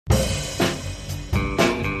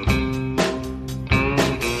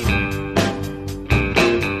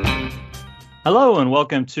Hello and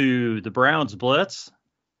welcome to the Browns Blitz.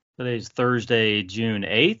 Today's Thursday, June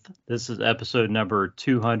 8th. This is episode number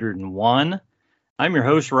 201. I'm your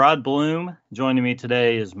host, Rod Bloom. Joining me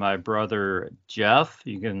today is my brother, Jeff.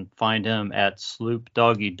 You can find him at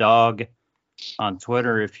SloopDoggyDog on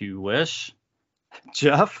Twitter if you wish.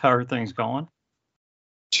 Jeff, how are things going?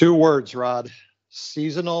 2 words, Rod.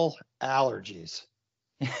 Seasonal allergies.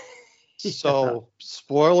 So,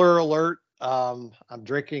 spoiler alert, I'm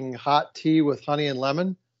drinking hot tea with honey and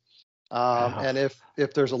lemon. And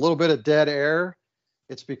if there's a little bit of dead air,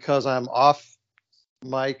 it's because I'm off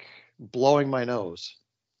mic blowing my nose.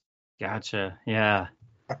 Gotcha. Yeah.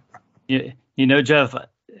 You know, Jeff,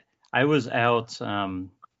 I was out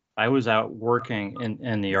working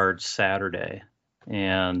in the yard Saturday,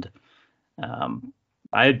 and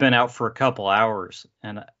I had been out for a couple hours,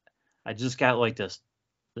 and I just got like this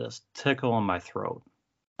tickle in my throat.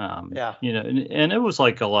 You know, and it was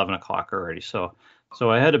like 11 o'clock already. So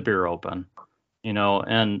I had a beer open, you know,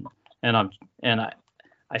 and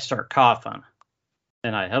I start coughing,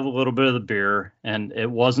 and I have a little bit of the beer, and it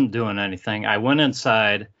wasn't doing anything. I went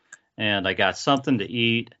inside and I got something to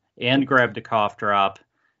eat and grabbed a cough drop.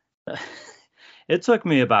 It took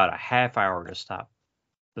me about a half hour to stop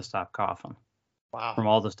coughing. Wow. From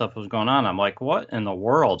all the stuff that was going on. I'm like, what in the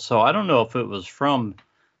world? So I don't know if it was from,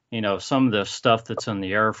 you know, some of the stuff that's in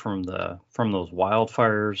the air from those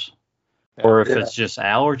wildfires, or if it's just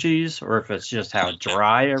allergies, or if it's just how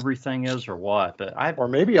dry everything is, or what. But or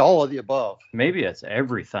maybe all of the above. Maybe it's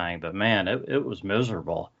everything. But man, it was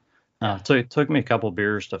miserable. So it took me a couple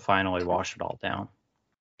beers to finally wash it all down.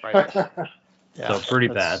 Right. So pretty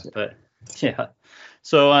bad. But yeah.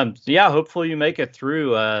 So hopefully you make it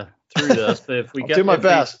through this. But if we do my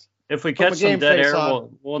best. If we catch some dead air,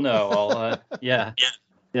 we'll know. Yeah.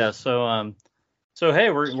 So hey,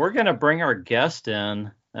 we're gonna bring our guest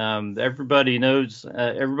in. Everybody knows him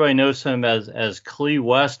as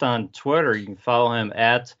CleWest on Twitter. You can follow him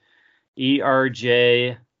at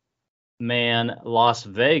ERJ Man Las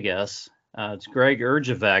Vegas. It's Greg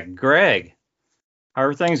Urjevec. Greg, how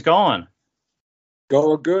are things going?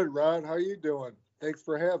 Going good, Rod. How you doing? Thanks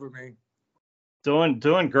for having me.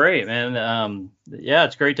 Doing great, man.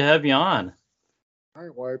 It's great to have you on. All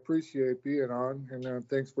right. Well, I appreciate being on, and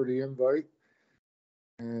thanks for the invite.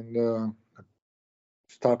 And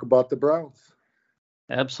let's talk about the Browns.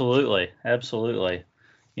 Absolutely.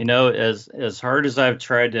 You know, as hard as I've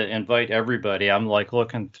tried to invite everybody, I'm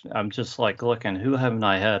just looking, who haven't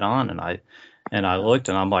I had on? And I looked,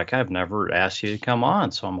 and I'm like, I've never asked you to come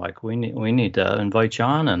on. So I'm like, we need to invite you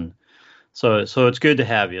on, and so it's good to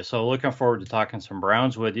have you. So looking forward to talking some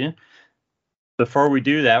Browns with you. Before we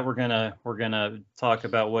do that, we're gonna talk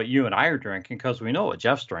about what you and I are drinking, because we know what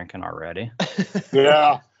Jeff's drinking already.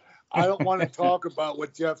 Yeah, I don't want to talk about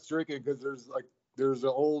what Jeff's drinking, because there's an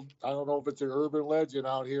old, I don't know if it's an urban legend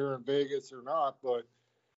out here in Vegas or not, but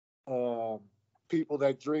people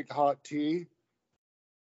that drink hot tea,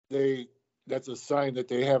 that's a sign that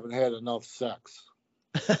they haven't had enough sex.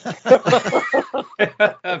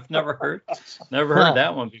 I've never heard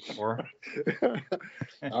that one before.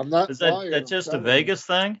 I'm not. Is that just a Vegas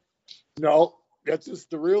thing? No, that's just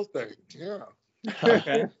the real thing. Yeah.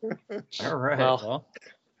 Okay. All right.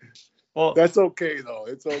 Well, that's okay though.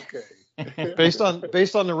 It's okay. Based on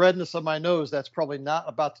the redness of my nose, that's probably not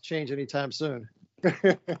about to change anytime soon. All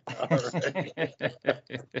right.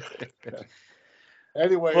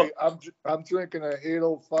 Anyway, I'm drinking an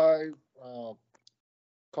 805.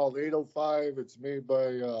 Called 805. It's made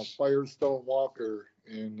by Firestone Walker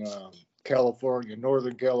in California,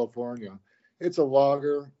 Northern California. It's a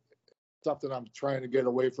lager, something I'm trying to get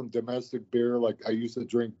away from domestic beer. Like, I used to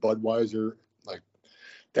drink Budweiser, like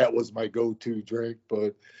that was my go-to drink.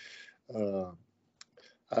 But I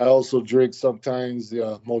also drink sometimes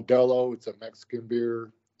Modelo. It's a Mexican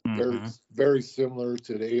beer, very very similar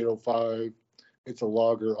to the 805. It's a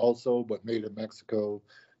lager also, but made in Mexico,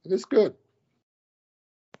 and it's good.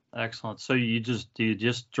 Excellent. So do you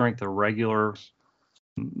just drink the regular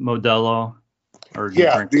Modelo, or do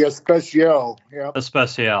you drink the Especial? Yeah.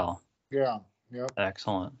 Especial. Yeah.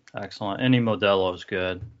 Excellent. Any Modelo is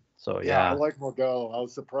good. So yeah. I like Modelo. I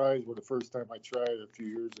was surprised when the first time I tried it a few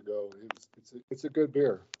years ago. It's a good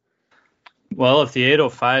beer. Well, if the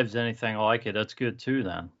 805 is anything like it, that's good too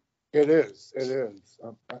then. It is.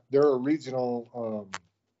 They're a regional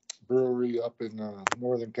brewery up in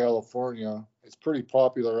Northern California. It's pretty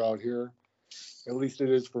popular out here. At least it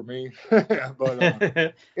is for me. But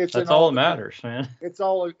that's all that matters, man. It's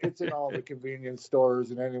in all the convenience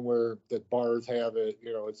stores and anywhere that bars have it.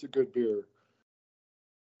 You know, it's a good beer.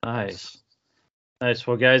 Nice. Nice.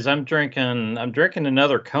 Well, guys, I'm drinking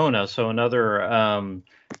another Kona, so another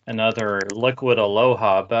liquid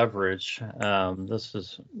Aloha beverage. This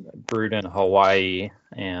is brewed in Hawaii,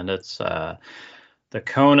 and it's the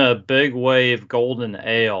Kona Big Wave Golden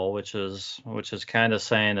Ale, which is kind of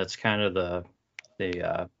saying it's kind of the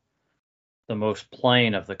the most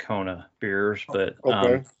plain of the Kona beers, but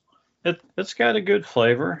Okay. it's got a good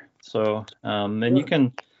flavor. So and you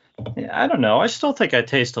can, I don't know, I still think I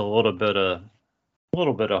taste a little bit of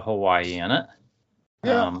Hawaii in it.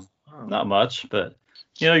 Yeah. Not much, but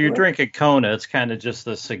you're drinking Kona. It's kind of just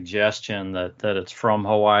the suggestion that it's from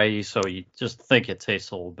Hawaii, so you just think it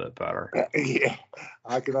tastes a little bit better. Yeah,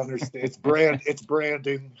 I can understand. It's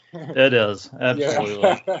branding. It is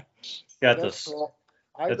absolutely. Yeah. Got That's this. cool.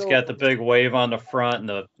 It's got the big wave on the front and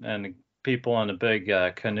the people on the big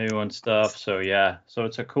canoe and stuff. So yeah, so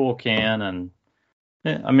it's a cool can, and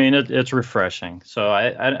I mean it's refreshing. So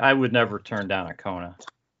I would never turn down a Kona.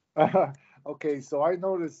 Okay, so I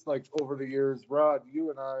noticed like over the years, Rod,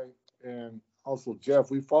 you and I, and also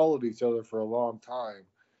Jeff, we followed each other for a long time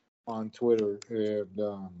on Twitter, and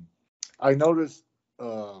I noticed,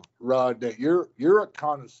 Rod, that you're a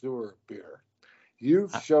connoisseur of beer.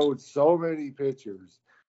 You've showed so many pictures,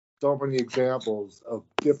 so many examples of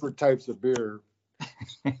different types of beer.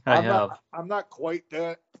 I'm not quite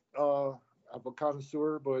that of a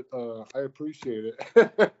connoisseur, but I appreciate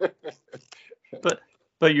it.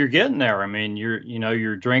 But you're getting there. I mean,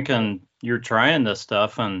 you're drinking, you're trying this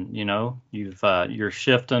stuff, and you're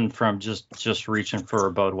shifting from just reaching for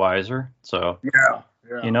a Budweiser. So Yeah.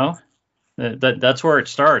 that's where it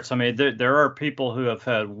starts. I mean, there are people who have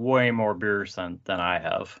had way more beers than I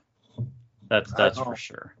have. That's for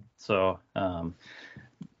sure. So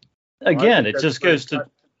again, it just goes to.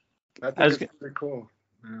 I think it's pretty cool.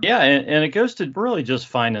 Yeah, and it goes to really just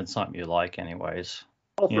finding something you like, anyways.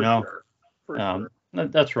 Oh, for sure. For sure.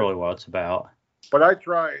 That's really what it's about. But I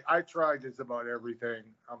try just about everything.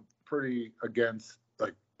 I'm pretty against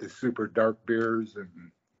like the super dark beers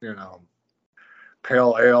and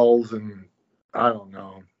pale ales, and I don't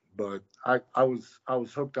know. But I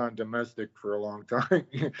was hooked on domestic for a long time.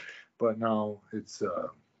 But now it's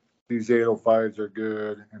these 805s are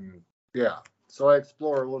good, and yeah. So I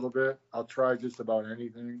explore a little bit. I'll try just about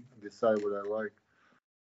anything and decide what I like.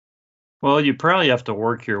 Well, you probably have to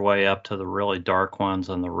work your way up to the really dark ones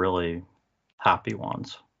and the really hoppy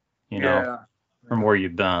ones, from where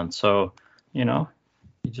you've been. So, you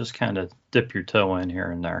just kind of dip your toe in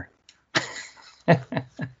here and there.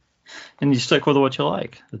 And you stick with what you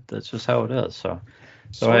like. That's just how it is. So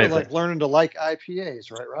sort of like learning to like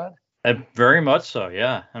IPAs, right, Rod? Very much so,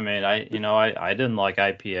 yeah. I mean, I didn't like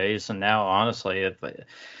IPAs, and now honestly, if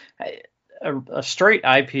a straight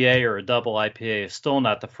IPA or a double IPA is still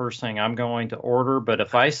not the first thing I'm going to order, but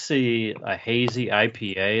if I see a hazy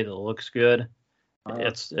IPA that looks good,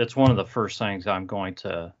 it's one of the first things I'm going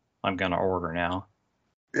to order now.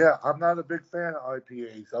 Yeah, I'm not a big fan of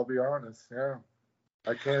IPAs. I'll be honest. Yeah,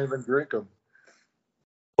 I can't even drink them.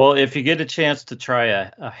 Well, if you get a chance to try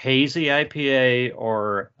a hazy IPA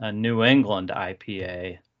or a New England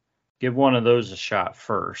IPA, give one of those a shot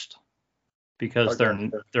first, because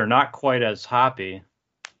they're not quite as hoppy.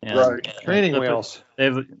 And, right. Training wheels. They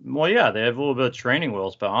have a little bit of training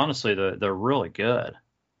wheels, but honestly, they're really good.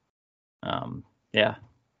 Yeah.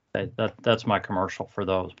 That's my commercial for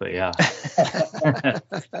those, but yeah.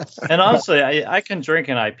 And honestly, I can drink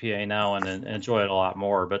an IPA now and enjoy it a lot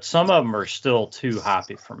more, but some of them are still too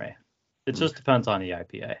hoppy for me. It just depends on the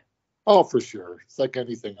IPA. Oh, for sure. It's like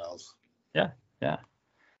anything else. Yeah.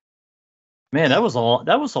 Man, that was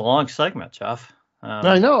a long segment, Jeff.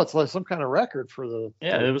 I know, it's like some kind of record for the.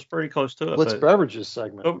 Yeah, it was pretty close to it. Blitz Beverages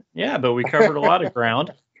segment. But we covered a lot of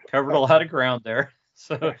ground. There.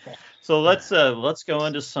 So let's go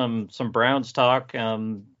into some Browns talk.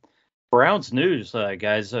 Browns news,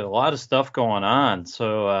 guys. A lot of stuff going on.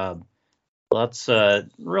 So let's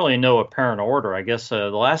really no apparent order. I guess the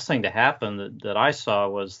last thing to happen that I saw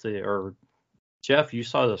was Jeff, you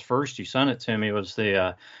saw this first. You sent it to me. Was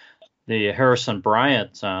the Harrison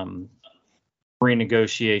Bryant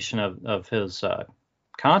renegotiation of his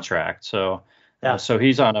contract. So so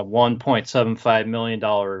he's on a $1.75 million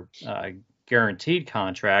guaranteed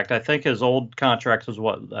contract. I think his old contract was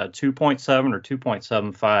 2.7 or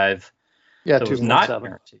 2.75. Yeah, that was not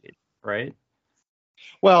guaranteed, right?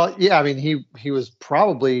 Well, yeah, I mean he was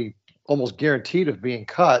probably almost guaranteed of being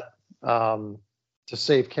cut to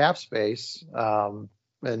save cap space, and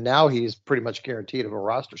now he's pretty much guaranteed of a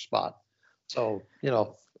roster spot. So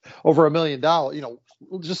over $1 million,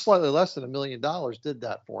 just slightly less than $1 million did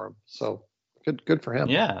that for him. So good for him.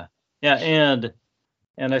 Yeah, and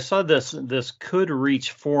And I saw this could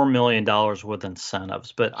reach $4 million with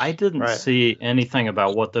incentives, but I didn't Right. see anything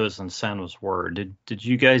about what those incentives were. Did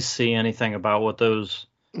you guys see anything about what those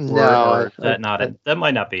were? No, Or is that that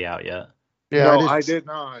might not be out yet? yeah, No, I I did. did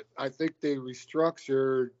not. I think they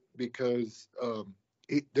restructured because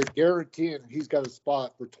they're guaranteeing he's got a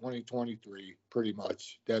spot for 2023. Pretty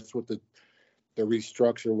much, that's what the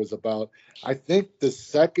restructure was about. I think the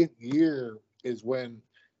second year is when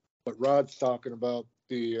what Rod's talking about,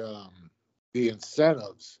 the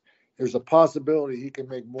incentives. There's a possibility he can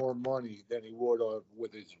make more money than he would have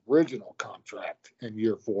with his original contract in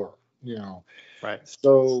year 4. Right.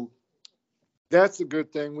 So that's a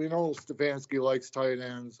good thing. We know Stefanski likes tight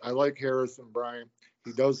ends. I like Harrison Bryant.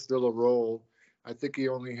 He does fill a role. I think he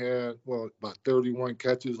only had about 31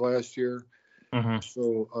 catches last year. Mm-hmm.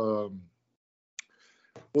 So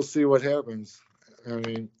we'll see what happens. I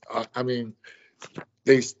mean,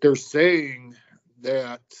 they're saying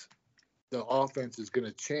that the offense is going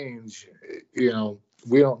to change. We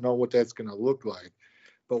don't know what that's going to look like,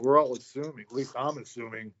 but we're all assuming, at least I'm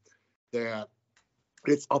assuming, that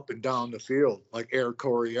it's up and down the field like Air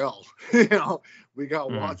Coryell. We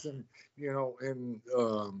got Watson, in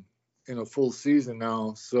a full season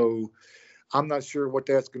now. So I'm not sure what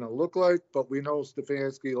that's going to look like, but we know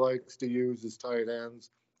Stefanski likes to use his tight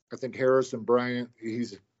ends. I think Harrison Bryant,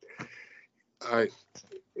 he's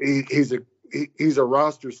a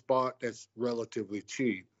roster spot that's relatively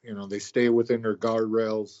cheap. They stay within their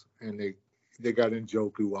guardrails, and they got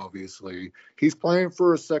Njoku, obviously. He's playing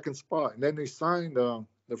for a second spot. And then they signed the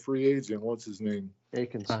free agent. What's his name?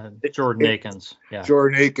 Akins. Jordan Akins. Yeah.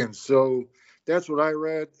 Jordan Akins. So that's what I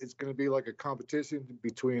read. It's going to be like a competition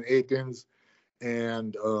between Akins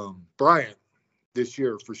and Bryant this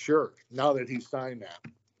year for sure. Now that he signed that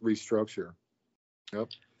restructure. Yep.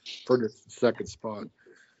 For the second spot.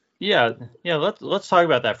 Yeah. Let's talk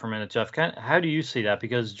about that for a minute, Jeff. How do you see that?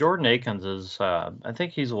 Because Jordan Akins is, I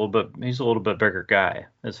think he's a little bit bigger guy,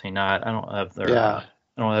 is he not? I don't have I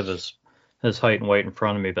don't have his height and weight in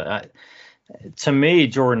front of me, but to me,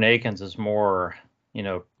 Jordan Akins is more,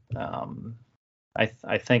 I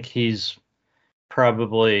think he's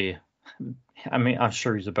probably. I mean, I'm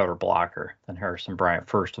sure he's a better blocker than Harrison Bryant,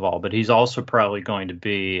 first of all, but he's also probably going to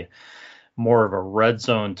be more of a red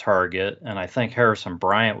zone target, and I think Harrison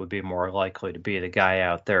Bryant would be more likely to be the guy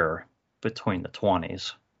out there between the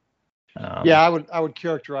 20s. I would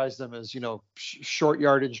characterize them as short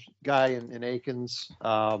yardage guy in Akins,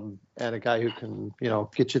 and a guy who can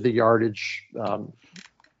get you the yardage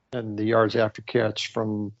and the yards after catch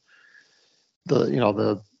from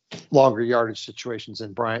the longer yardage situations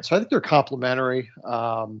in Bryant. So I think they're complementary.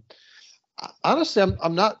 Honestly,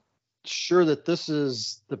 I'm not sure that this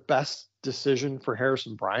is the best decision for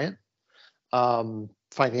Harrison Bryant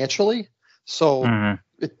financially. So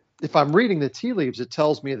if I'm reading the tea leaves, it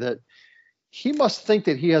tells me that he must think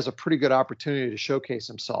that he has a pretty good opportunity to showcase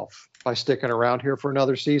himself by sticking around here for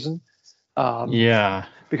another season.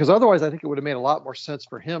 Because otherwise I think it would have made a lot more sense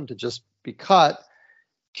for him to just be cut,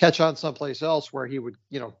 catch on someplace else where he would,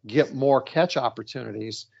 get more catch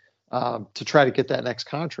opportunities to try to get that next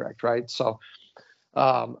contract. Right. So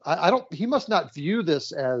he must not view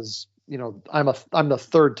this as, I'm the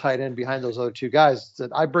third tight end behind those other two guys.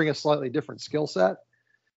 That I bring a slightly different skill set,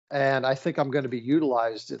 and I think I'm going to be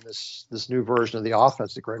utilized in this new version of the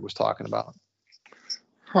offense that Greg was talking about.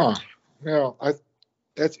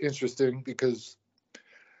 That's interesting because,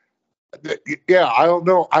 I don't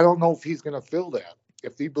know. I don't know if he's going to fill that.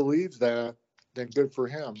 If he believes that, then good for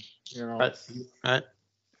him. Right.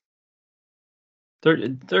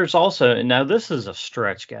 There's also, now this is a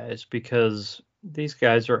stretch, guys, because these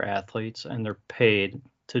guys are athletes and they're paid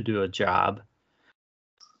to do a job.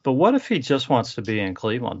 But what if he just wants to be in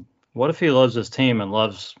Cleveland? What if he loves his team and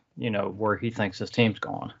loves, where he thinks his team's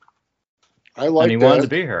going? I like that. And he wanted to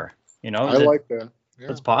be here. I like that. Yeah.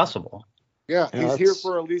 It's possible. Yeah, he's here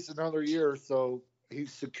for at least another year, so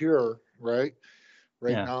he's secure, right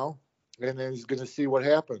now. And then he's going to see what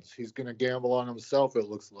happens. He's going to gamble on himself, it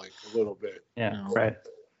looks like, a little bit. Yeah, right.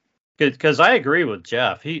 Because I agree with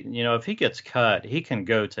Jeff. He, if he gets cut, he can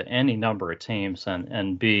go to any number of teams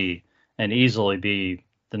and easily be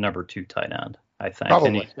the number 2 tight end, I think.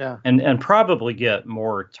 Probably, and probably get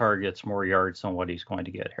more targets, more yards than what he's going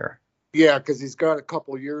to get here. Yeah, because he's got a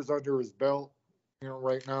couple of years under his belt,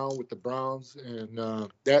 right now with the Browns, and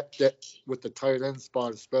that with the tight end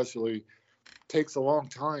spot especially takes a long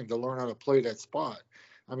time to learn how to play that spot.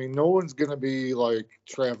 I mean, no one's going to be like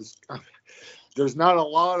Travis. There's not a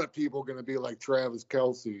lot of people going to be like Travis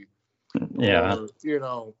Kelce. Yeah. Or,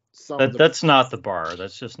 that's not the bar.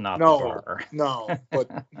 That's just not the bar. No, but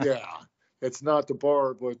yeah. it's not the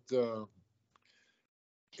bar, but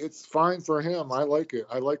it's fine for him. I like it.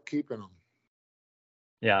 I like keeping him.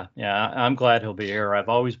 Yeah, I'm glad he'll be here. I've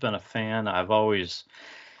always been a fan. I've always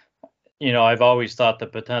thought the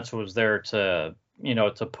potential was there to,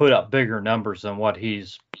 to put up bigger numbers than what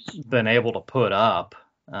he's been able to put up.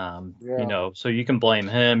 So you can blame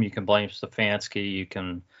him, you can blame Stefanski, you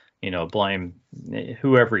can, blame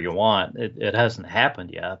whoever you want. It hasn't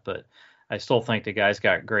happened yet, but I still think the guy's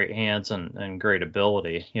got great hands and great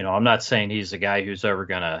ability. I'm not saying he's the guy who's ever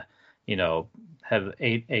gonna, have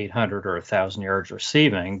 800 or 1,000 yards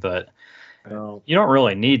receiving, but No. you don't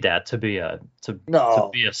really need that to be a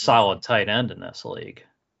No. solid tight end in this league.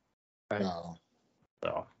 No.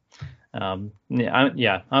 So, I'm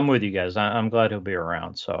with you guys. I'm glad he'll be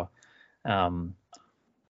around. So,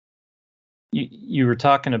 you were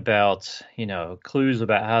talking about, clues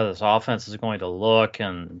about how this offense is going to look,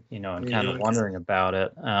 and and kind of wondering about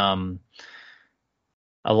it.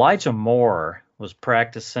 Elijah Moore was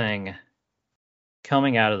practicing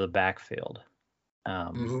coming out of the backfield.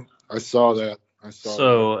 I saw that.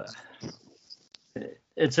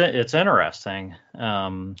 It's interesting.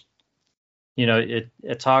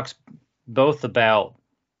 It talks both about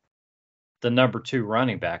the number 2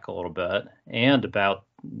 running back a little bit and about,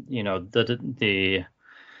 the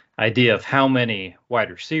idea of how many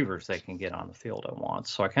wide receivers they can get on the field at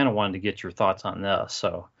once. So I kind of wanted to get your thoughts on this.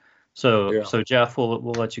 So Jeff, we'll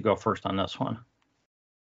let you go first on this one.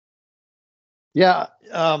 Yeah.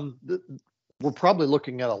 We're probably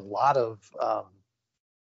looking at a lot of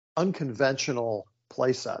unconventional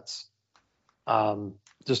play sets.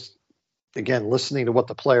 Just again, listening to what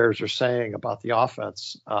the players are saying about the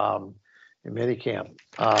offense in minicamp.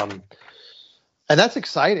 And that's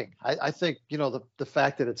exciting. I think, the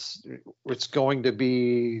fact that it's going to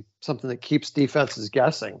be something that keeps defenses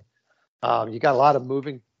guessing. You got a lot of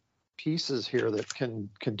moving pieces here that can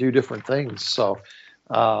do different things. So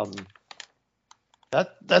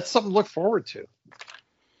that's something to look forward to.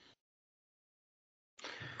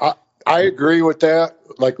 I agree with that.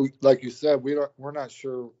 Like you said, we're not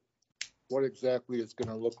sure what exactly it's going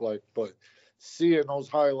to look like, but seeing those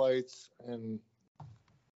highlights and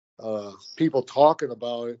people talking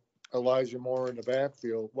about it, Elijah Moore in the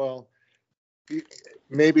backfield. Well,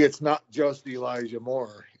 maybe it's not just Elijah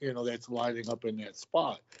Moore, that's lining up in that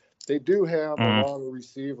spot. They do have a lot of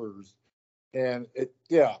receivers, and it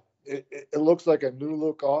looks like a new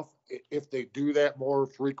look off. If they do that more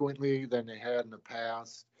frequently than they had in the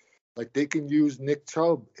past, like they can use Nick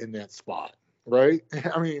Chubb in that spot, right?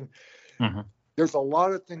 I mean, there's a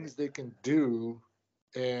lot of things they can do,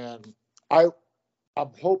 and I'm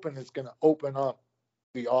hoping it's going to open up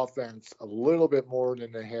the offense a little bit more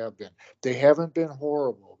than they have been. They haven't been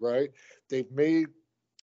horrible, right? They've made,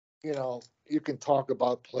 you can talk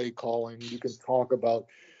about play calling, you can talk about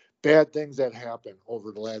bad things that happened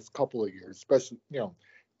over the last couple of years, especially,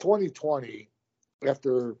 2020,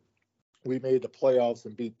 after we made the playoffs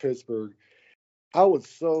and beat Pittsburgh. I was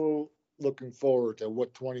so looking forward to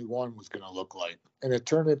what 21 was going to look like, and it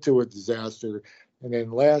turned into a disaster. And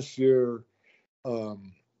then last year,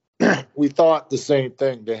 we thought the same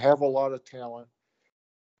thing. They have a lot of talent.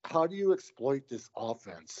 How do you exploit this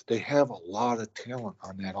offense? They have a lot of talent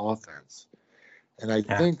on that offense. And I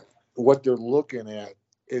think what they're looking at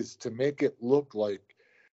is to make it look like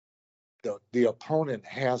the opponent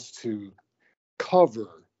has to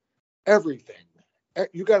cover everything.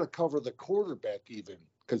 You got to cover the quarterback even,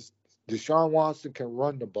 because Deshaun Watson can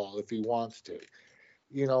run the ball if he wants to.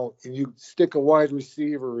 And you stick a wide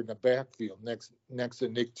receiver in the backfield next to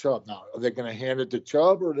Nick Chubb. Now, are they going to hand it to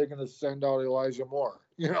Chubb, or are they going to send out Elijah Moore?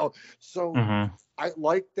 So I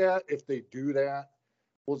like that. If they do that,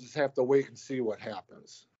 we'll just have to wait and see what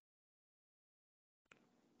happens.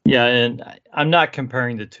 Yeah, and I'm not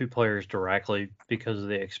comparing the two players directly because of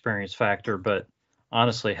the experience factor, but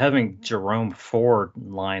honestly, having Jerome Ford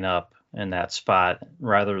line up in that spot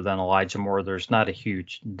rather than Elijah Moore, there's not a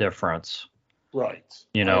huge difference. Right.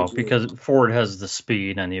 Because Ford has the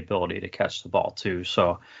speed and the ability to catch the ball too.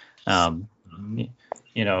 So,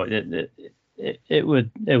 it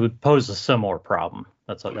would pose a similar problem.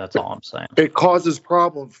 That's all I'm saying. It causes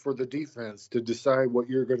problems for the defense to decide what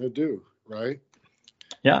you're going to do, right?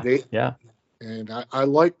 Yeah. And I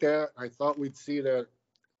like that. I thought we'd see that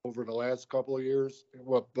over the last couple of years.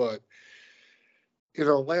 But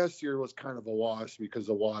last year was kind of a wash because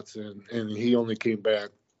of Watson, and he only came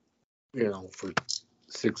back, for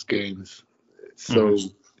 6 games. So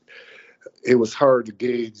it was hard to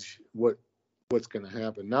gauge what's going to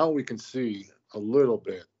happen. Now we can see a little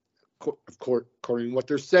bit, of course, according to what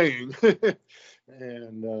they're saying.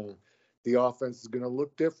 And the offense is going to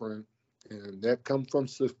look different. and that comes from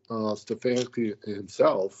Stefanski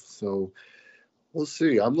himself. So we'll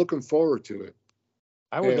see. I'm looking forward to it.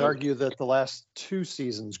 I would argue that the last 2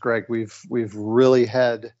 seasons, Greg, we've really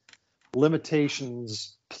had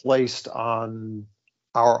limitations placed on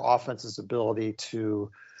our offense's ability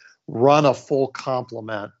to run a full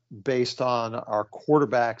complement based on our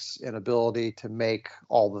quarterback's inability to make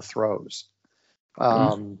all the throws.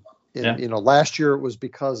 Last year it was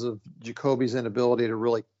because of Jacoby's inability to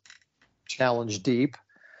really challenge deep.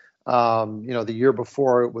 The year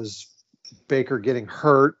before it was Baker getting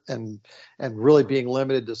hurt and really being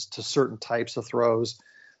limited to certain types of throws.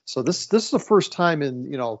 So this is the first time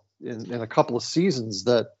in a couple of seasons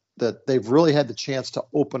that they've really had the chance to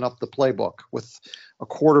open up the playbook with a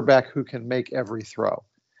quarterback who can make every throw.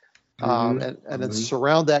 And then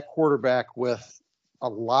surround that quarterback with a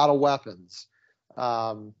lot of weapons.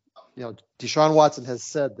 Deshaun Watson has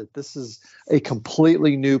said that this is a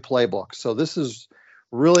completely new playbook. So this is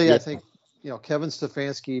really, I think, Kevin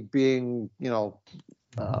Stefanski being,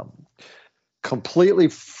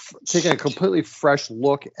 taking a completely fresh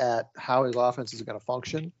look at how his offense is going to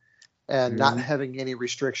function and not having any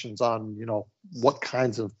restrictions on, what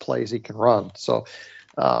kinds of plays he can run. So,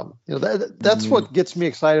 that's what gets me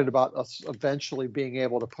excited about us eventually being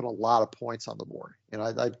able to put a lot of points on the board.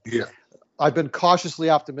 I've been cautiously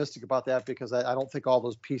optimistic about that because I don't think all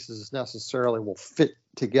those pieces necessarily will fit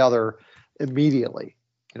together immediately.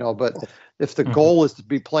 But if the goal is to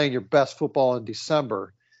be playing your best football in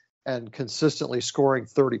December and consistently scoring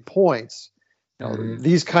 30 points,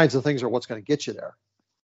 these kinds of things are what's going to get you there.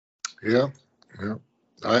 Yeah.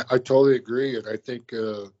 I totally agree. And I think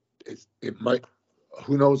it might,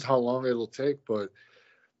 who knows how long it'll take, but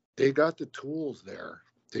they got the tools there.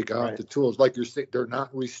 They got the tools. Like you're saying, they're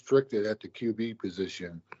not restricted at the QB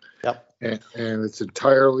position. Yep. And it's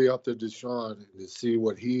entirely up to Deshaun to see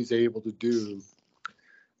what he's able to do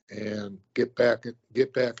and get back in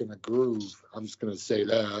the groove. I'm just going to say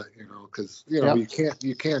that, because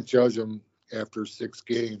you can't judge him after 6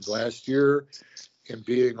 games last year and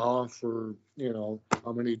being off for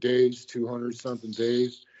how many days, 200 something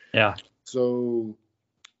days. Yeah. So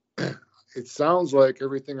it sounds like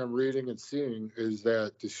everything I'm reading and seeing is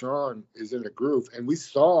that Deshaun is in a groove, and we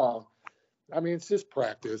saw. I mean, it's just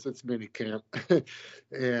practice. It's minicamp,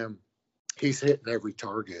 and he's hitting every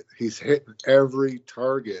target. It's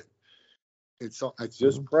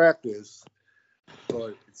just practice,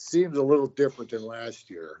 but it seems a little different than last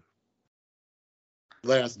year.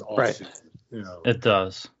 Last offseason, It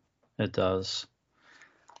does.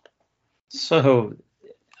 So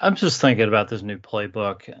I'm just thinking about this new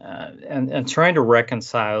playbook and trying to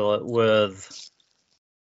reconcile it with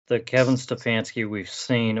the Kevin Stefanski we've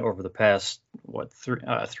seen over the past,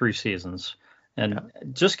 3 seasons. And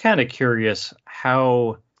just kind of curious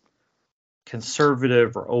how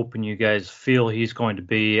conservative or open you guys feel he's going to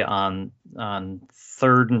be on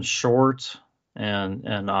 3rd and short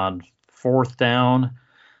and on 4th down.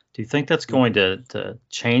 Do you think that's going to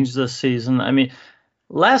change this season? I mean,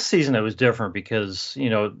 last season it was different because, the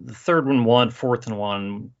 3rd and 1, 4th and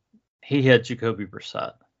 1, he had Jacoby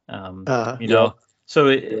Brissett. So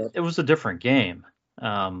it was a different game.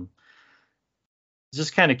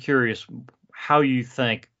 Just kind of curious how you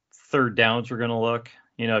think 3rd downs are going to look.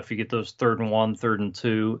 If you get those 3rd and 1, 3rd and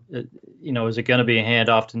 2, is it going to be a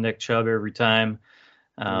handoff to Nick Chubb every time?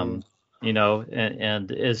 And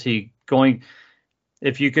is he going?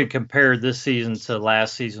 If you could compare this season to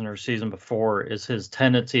last season or season before, is his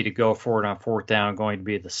tendency to go for it on 4th down going to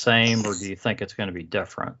be the same, or do you think it's going to be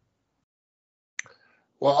different?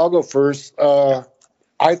 Well, I'll go first.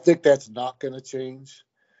 I think that's not going to change.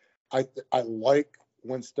 I like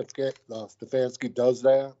when Stefanski does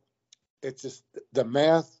that. It's just the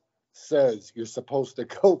math says you're supposed to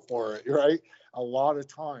go for it, right? A lot of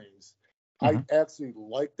times. I actually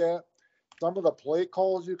like that. Some of the play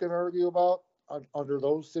calls you can argue about under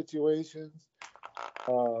those situations.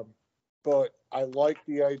 But I like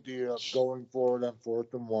the idea of going for it on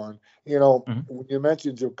 4th and 1. When you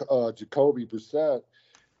mentioned Jacoby Brissett,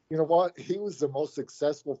 you know what? He was the most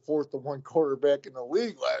successful 4th and 1 quarterback in the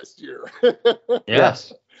league last year.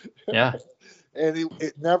 Yes. Yeah. And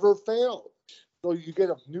it never failed. So you get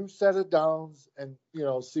a new set of downs and,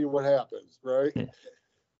 see what happens, right? Yeah.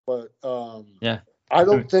 But I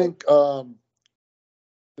don't think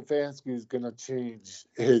Stefanski is going to change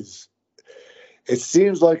his. It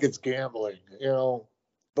seems like it's gambling,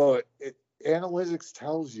 but analytics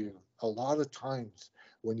tells you a lot of times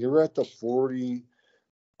when you're at the 40,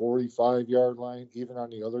 45-yard line, even on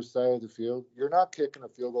the other side of the field, you're not kicking a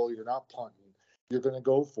field goal, you're not punting, you're going to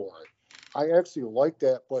go for it. I actually like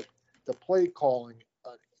that, but the play calling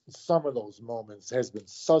some of those moments has been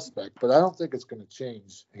suspect, but I don't think it's going to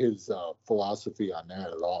change his philosophy on that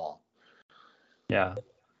at all. Yeah.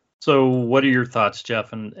 So what are your thoughts,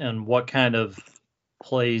 Jeff, and what kind of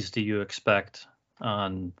plays do you expect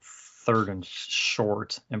on third and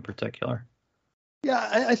short in particular?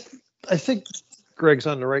 Yeah, I think Greg's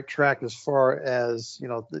on the right track as far as,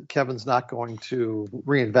 Kevin's not going to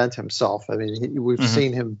reinvent himself. I mean, we've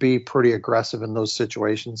seen him be pretty aggressive in those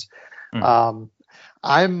situations.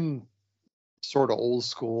 I'm sort of old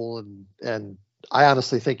school, and I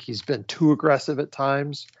honestly think he's been too aggressive at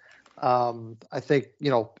times. I think,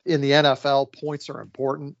 in the NFL, points are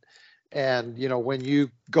important. And, when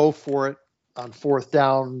you go for it on fourth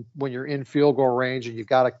down, when you're in field goal range and you've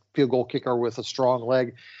got a field goal kicker with a strong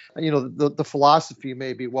leg, the philosophy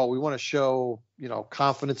may be, well, we want to show,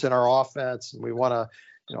 confidence in our offense, and we want to,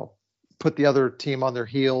 put the other team on their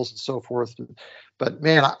heels and so forth. But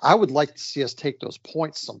man, I would like to see us take those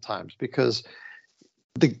points sometimes, because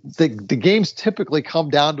the games typically come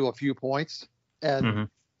down to a few points. And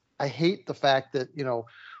I hate the fact that,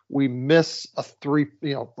 we miss a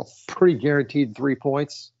pretty guaranteed 3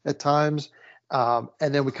 points at times. And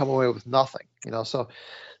then we come away with nothing, so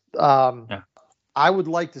I would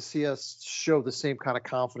like to see us show the same kind of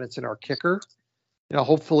confidence in our kicker.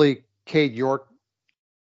 Hopefully Cade York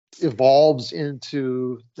evolves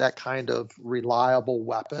into that kind of reliable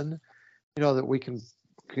weapon, that we can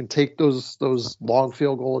take those long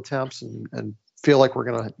field goal attempts and feel like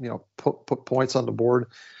we're going to, put points on the board.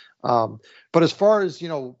 But as far as,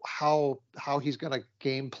 how he's going to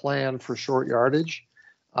game plan for short yardage,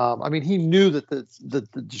 I mean, he knew that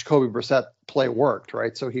the Jacoby Brissett play worked,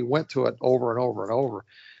 right? So he went to it over and over and over.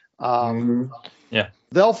 Yeah.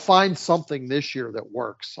 They'll find something this year that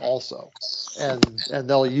works also, and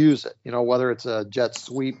they'll use it, whether it's a jet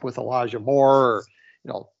sweep with Elijah Moore,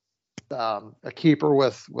 or, a keeper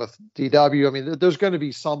with DW. I mean, there's going to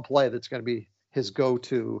be some play that's going to be his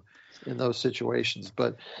go-to in those situations,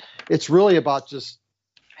 but it's really about just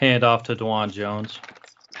hand off to DeJuan Jones.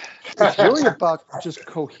 It's really about just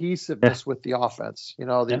cohesiveness with the offense.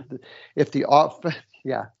 If the offense,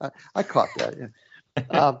 I caught that. Yeah.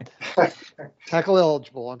 Tackle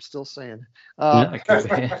eligible, I'm still saying. I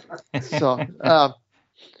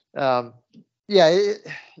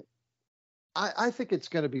think it's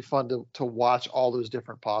going to be fun to watch all those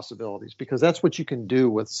different possibilities, because that's what you can do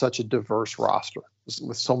with such a diverse roster,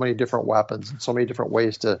 with so many different weapons and so many different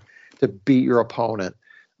ways to beat your opponent,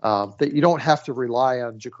 that you don't have to rely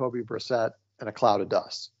on Jacoby Brissett and a cloud of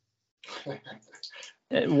dust.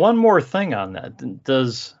 One more thing on that.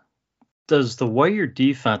 Does the way your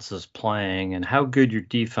defense is playing and how good your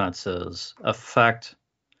defense is affect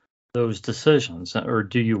those decisions, or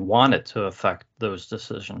do you want it to affect those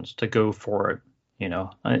decisions to go for it?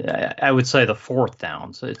 I would say the fourth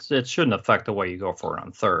downs, it shouldn't affect the way you go for it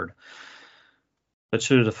on third, but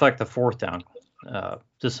should it affect the fourth down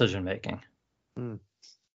decision making?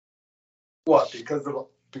 What, because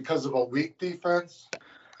of a weak defense?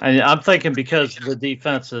 I'm thinking because the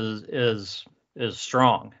defense is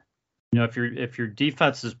strong. If your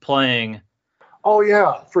defense is playing, oh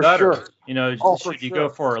yeah, for better, sure. should you go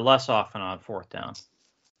for it less often on fourth down?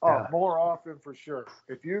 More often for sure.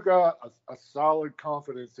 If you got a solid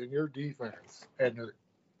confidence in your defense and they're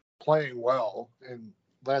playing well, and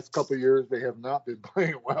last couple of years they have not been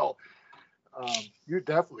playing well, you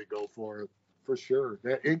definitely go for it for sure.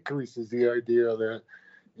 That increases the idea that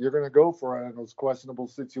you're going to go for it in those questionable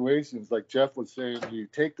situations. Like Jeff was saying, do you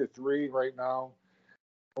take the 3 right now,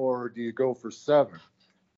 or do you go for 7?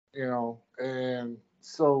 And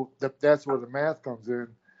so that's where the math comes in.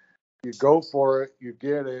 You go for it, you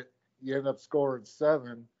get it, you end up scoring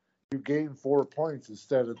 7, you gain 4 points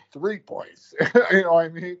instead of 3 points. You know what I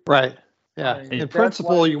mean? Right. Yeah. I mean, in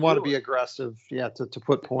principle, you want to be aggressive, to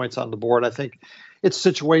put points on the board. I think it's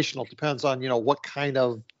situational. It depends on, what kind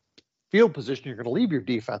of field position you're going to leave your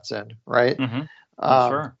defense in, right?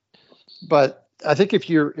 Sure. But I think if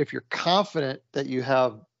you're confident that you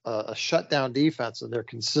have a shutdown defense and they're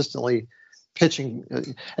consistently pitching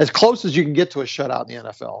as close as you can get to a shutout in the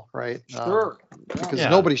NFL, right? Sure. Because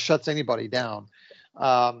nobody shuts anybody down.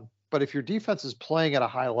 But if your defense is playing at a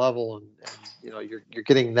high level and you're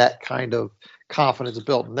getting that kind of confidence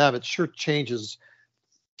built in them, it sure changes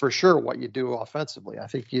for sure what you do offensively. I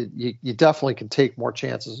think you definitely can take more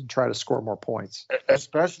chances and try to score more points.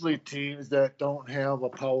 Especially teams that don't have a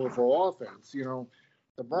powerful offense.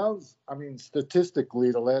 The Browns, I mean,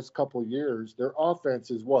 statistically, the last couple of years, their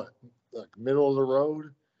offense is what? Like middle of the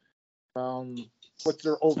road? What's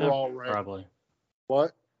their overall rank? Probably.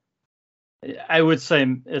 What? I would say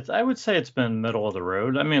it's been middle of the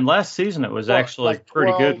road. I mean, last season it was What, actually like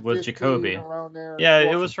pretty 12, good with 15 Jacoby. around there? Yeah,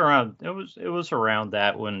 Well, it was around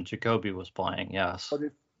that when Jacoby was playing. Yes.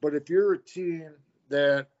 but if you're a team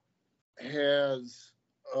that has,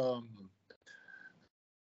 um,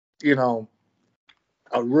 you know,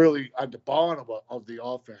 a really at the bottom of the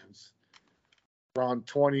offense, around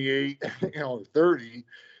 28, 30,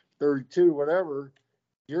 32, whatever,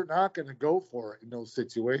 you're not going to go for it in those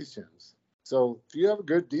situations. So if you have a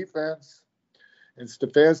good defense, and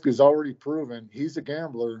Stefanski's already proven he's a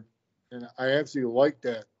gambler, and I actually like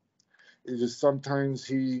that. It's just sometimes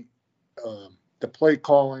the play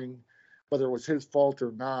calling, whether it was his fault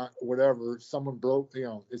or not, whatever, someone broke,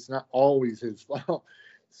 it's not always his fault.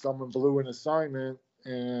 Someone blew an assignment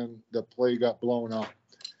and the play got blown up.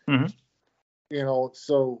 Mm-hmm.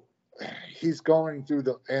 So he's going through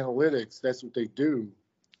the analytics. That's what they do.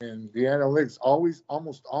 And the analytics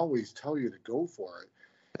almost always tell you to go for it.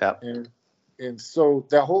 Yeah. And so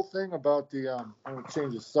that whole thing about I'm going to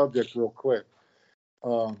change the subject real quick,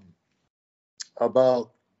 about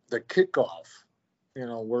the kickoff,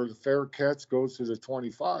 where the fair catch goes to the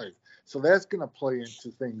 25. So that's going to play into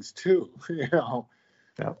things too, Yeah.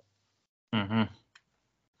 Mm-hmm.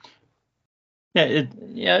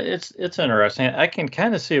 Yeah, it's interesting. I can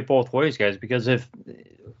kind of see it both ways, guys, because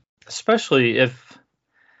especially if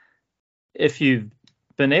you've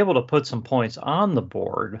been able to put some points on the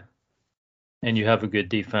board and you have a good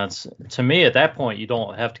defense, to me at that point you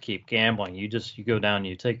don't have to keep gambling. You go down and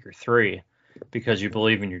you take your 3 because you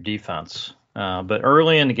believe in your defense. But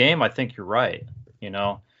early in the game, I think you're right.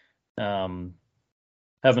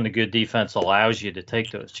 Having a good defense allows you to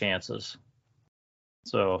take those chances.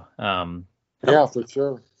 So yeah, for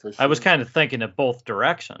sure. I was kind of thinking of both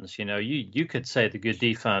directions. You could say the good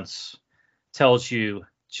defense tells you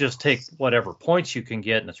just take whatever points you can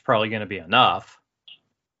get, and it's probably going to be enough.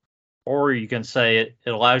 Or you can say it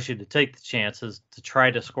allows you to take the chances to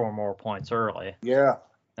try to score more points early. Yeah.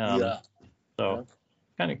 So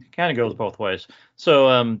kind of goes both ways.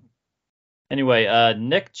 So anyway,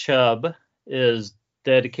 Nick Chubb is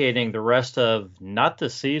dedicating the rest of not the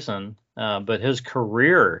season, but his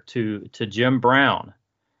career to Jim Brown.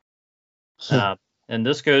 And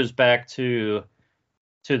this goes back to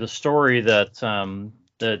the story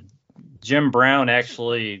that Jim Brown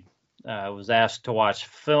actually was asked to watch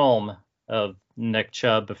film of Nick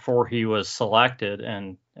Chubb before he was selected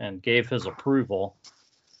and gave his approval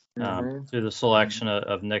to the selection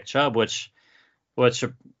of Nick Chubb, which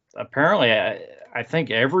apparently I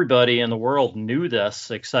think everybody in the world knew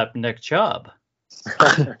this except Nick Chubb,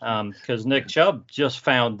 because Nick Chubb just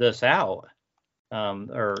found this out,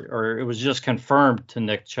 or it was just confirmed to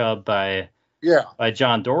Nick Chubb by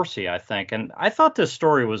John Dorsey, I think. And I thought this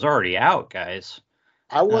story was already out, guys.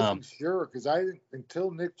 I wasn't sure because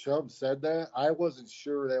until Nick Chubb said that, I wasn't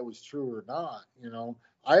sure that was true or not.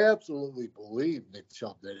 I absolutely believe Nick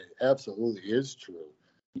Chubb that it absolutely is true.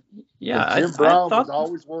 Yeah, Jim Brown was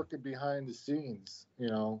always working behind the scenes,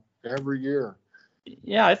 every year.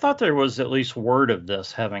 Yeah, I thought there was at least word of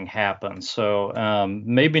this having happened. So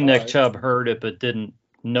maybe Nick Chubb heard it but didn't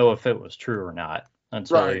know if it was true or not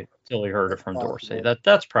until he heard it from Dorsey.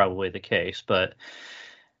 That's probably the case. But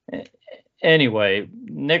anyway,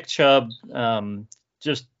 Nick Chubb,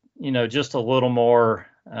 just a little more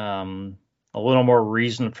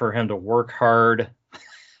reason for him to work hard.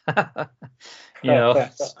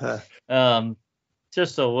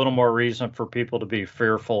 Just a little more reason for people to be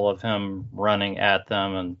fearful of him running at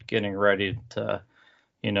them and getting ready to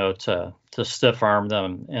stiff arm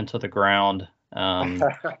them into the ground.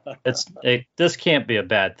 This can't be a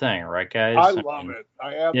bad thing, right, guys? I love it.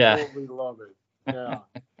 I absolutely love it. Yeah.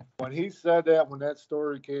 When he said that, when that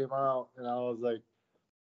story came out, and I was like,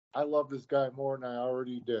 I love this guy more than I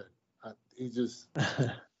already did. He just,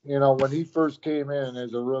 when he first came in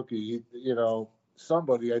as a rookie,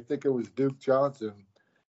 somebody, I think it was Duke Johnson,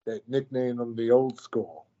 that nicknamed him the old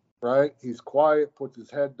school, right? He's quiet, puts his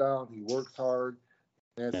head down, he works hard.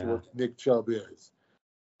 That's what Nick Chubb is.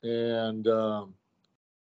 And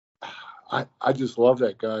I just love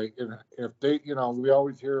that guy. And if they, we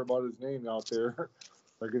always hear about his name out there.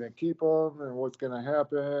 They're going to keep him and what's going to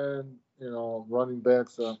happen. Running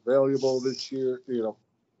backs aren't valuable this year,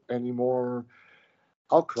 anymore.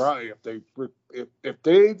 I'll cry if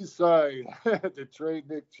they decide to trade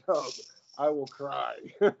Nick Chubb. I will cry.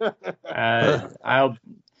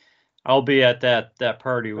 I'll be at that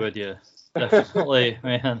party with you, definitely,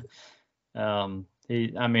 man.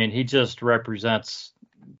 He just represents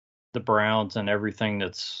the Browns and everything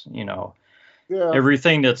that's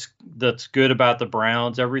everything that's good about the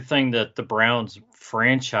Browns, everything that the Browns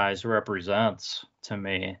franchise represents to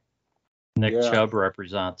me. Nick Chubb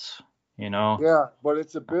represents, Yeah, but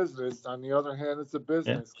it's a business. On the other hand, it's a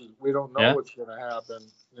business because we don't know what's going to happen.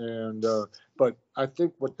 And but I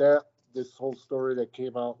think with this whole story that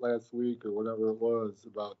came out last week or whatever it was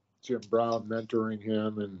about Jim Brown mentoring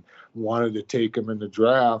him and wanted to take him in the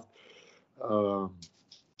draft,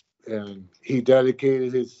 and he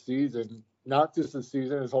dedicated his season, not just a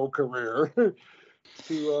season, his whole career,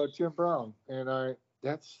 to Jim Brown, and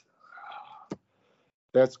that's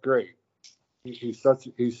great. He's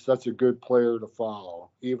such a good player to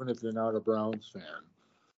follow, even if you're not a Browns fan.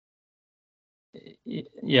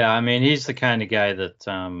 Yeah, I mean, he's the kind of guy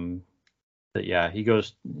that he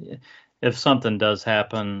goes. If something does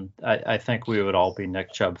happen, I think we would all be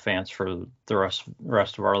Nick Chubb fans for the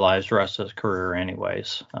rest of our lives, the rest of his career,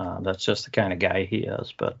 anyways. That's just the kind of guy he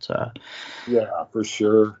is. But yeah, for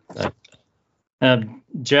sure.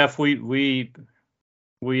 Jeff, we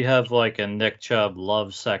have like a Nick Chubb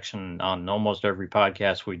love section on almost every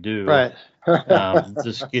podcast we do. Right.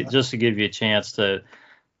 Just to give you a chance to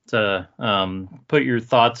put your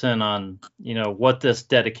thoughts in on what this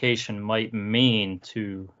dedication might mean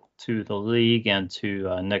to the league and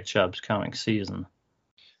to Nick Chubb's coming season.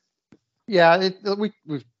 Yeah,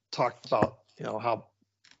 we've talked about how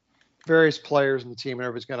various players in the team and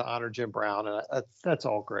everybody's going to honor Jim Brown, and that's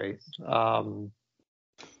all great.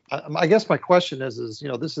 I guess my question is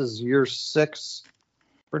this is year 6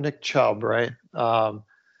 for Nick Chubb, right?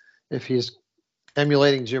 If he's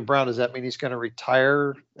emulating Jim Brown, does that mean he's going to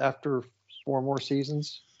retire after 4 more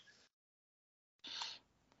seasons?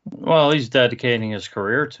 Well, he's dedicating his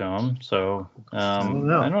career to him, so I don't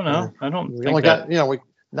know. I don't. We only got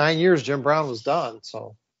 9 years. Jim Brown was done,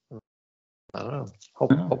 so I don't know.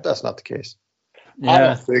 Hope that's not the case. Yeah, I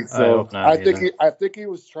don't think so. I think he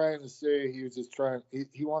was trying to say he was just trying.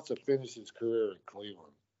 He wants to finish his career in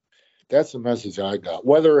Cleveland. That's the message I got.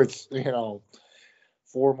 Whether it's 4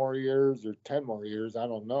 more years or 10 more years, I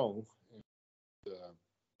don't know.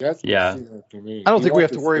 That's to me. I don't think we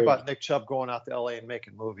have to worry about Nick Chubb going out to LA and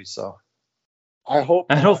making movies. So I hope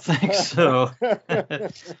not. I don't think so.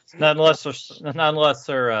 not unless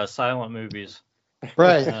they're silent movies.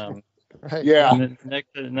 Right. Right. Yeah.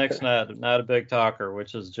 Nick's not a big talker,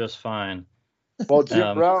 which is just fine. Well,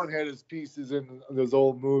 Jim Brown had his pieces in those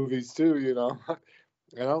old movies too,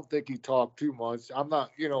 And I don't think he talked too much. I'm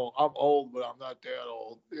not, I'm old, but I'm not that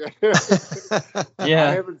old. Yeah.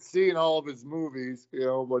 I haven't seen all of his movies,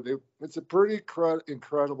 but it's a pretty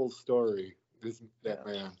incredible story. That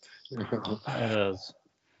man. It is.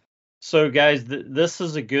 So, guys, this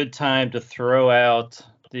is a good time to throw out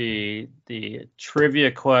the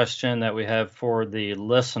trivia question that we have for the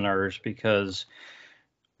listeners, because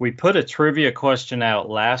we put a trivia question out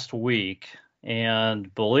last week.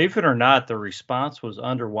 And believe it or not, the response was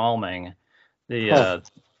underwhelming. The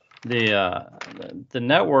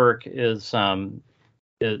network is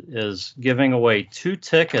giving away 2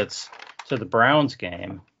 tickets to the Browns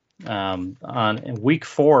game in week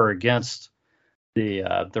 4 against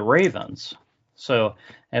the Ravens. So,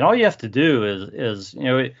 and all you have to do is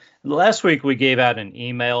last week we gave out an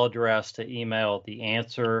email address to email the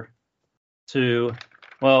answer to.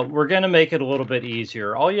 Well, we're going to make it a little bit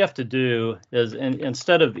easier. All you have to do is,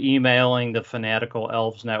 instead of emailing the Fanatical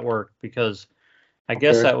Elves Network, because I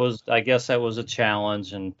guess that was a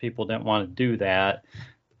challenge and people didn't want to do that.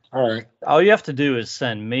 All right. All you have to do is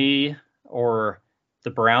send me or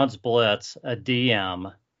the Browns Blitz a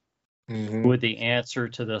DM with the answer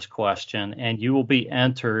to this question, and you will be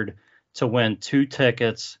entered to win 2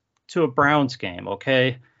 tickets to a Browns game.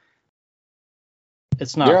 Okay,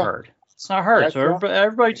 it's not hard. It's not hard. That's so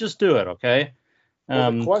everybody just do it, okay?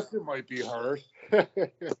 Well, the question might be hard.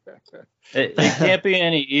 it can't be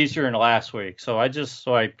any easier than last week. So I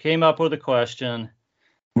came up with a question.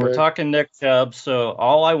 We're talking Nick Chubb. So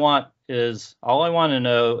all I want to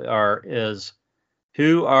know is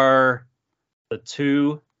who are the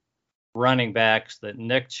 2 running backs that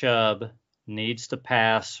Nick Chubb needs to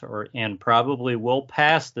pass and probably will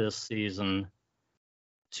pass this season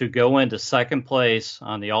to go into second place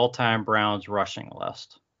on the all-time Browns rushing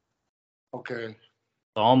list. Okay. That's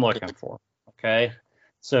all I'm looking for. Okay.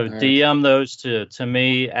 So DM those to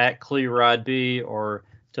me at CleRodB or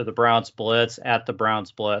to the Browns Blitz at the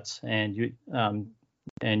Browns Blitz, and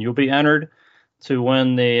you'll be entered to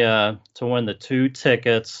win the 2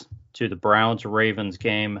 tickets to the Browns Ravens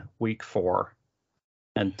game week 4.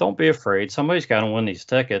 And don't be afraid. Somebody's got to win these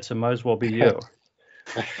tickets. It might as well be you.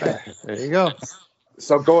 There you go.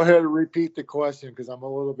 So go ahead and repeat the question because I'm a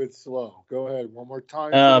little bit slow. Go ahead one more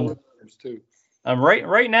time. For the listeners too.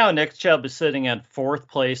 Right now, Nick Chubb is sitting at 4th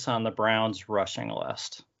place on the Browns rushing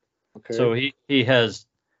list. Okay. So he has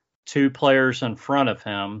 2 players in front of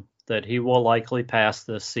him that he will likely pass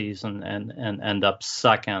this season and end up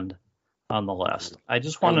 2nd on the list. I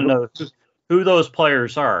just want to know who those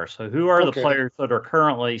players are. So who are the players that are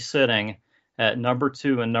currently sitting at number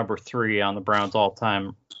 2 and number 3 on the Browns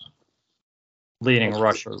all-time leading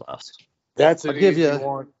rusher list? That's an easy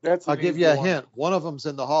one. I'll give you a hint. One of them's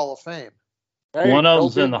in the Hall of Fame. Hey, one of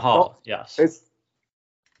them's in the Hall. Yes. It's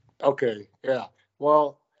okay. Yeah.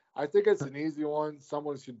 Well, I think it's an easy one.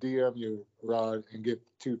 Someone should DM you, Rod, and get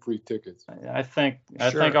 2 free tickets. I think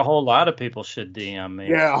a whole lot of people should DM me.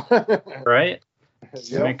 Yeah. Right?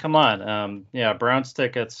 Yep. I mean, come on. Browns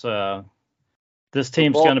tickets. This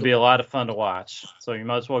team's going to be a lot of fun to watch. So you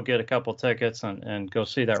might as well get a couple tickets and go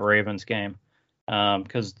see that Ravens game,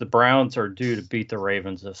 because the Browns are due to beat the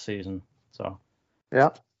Ravens this season. So yeah,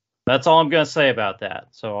 that's all I'm going to say about that.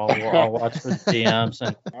 So I'll watch for the DMs,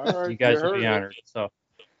 and right, you guys will be honored. So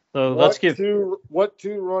let's give what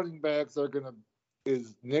 2 running backs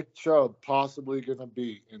is Nick Chubb possibly going to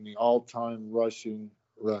be in the all-time rushing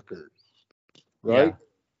record? Right?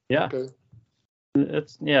 Yeah. Okay.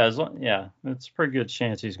 It's it's a pretty good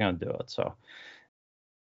chance he's going to do it. So,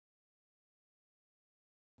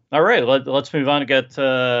 all right, let's move on to get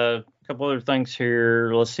a couple other things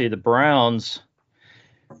here. Let's see. The Browns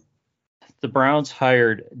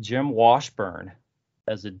hired Jim Washburn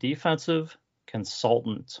as a defensive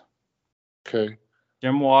consultant. Okay.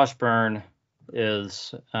 Jim Washburn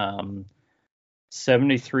is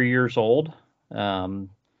 73 years old, and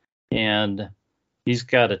he's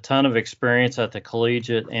got a ton of experience at the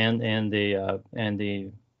collegiate and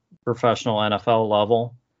the professional NFL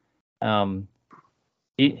level.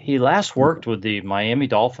 He last worked with the Miami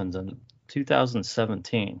Dolphins in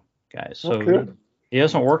 2017, guys. So he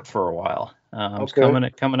hasn't worked for a while. He's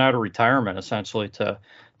coming out of retirement essentially to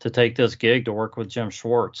take this gig to work with Jim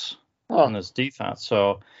Schwartz on this defense.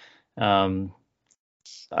 So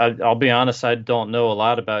I'll be honest, I don't know a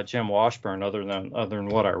lot about Jim Washburn other than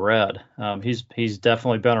what I read. He's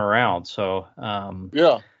definitely been around. So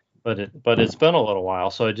but it's been a little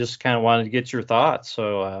while. So I just kind of wanted to get your thoughts.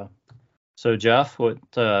 So Jeff, what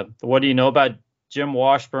do you know about Jim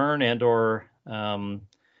Washburn, and or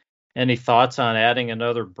any thoughts on adding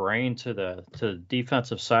another brain to the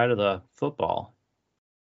defensive side of the football?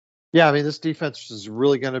 Yeah, I mean, this defense is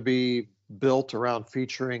really going to be built around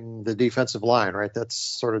featuring the defensive line, right? That's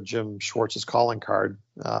sort of Jim Schwartz's calling card.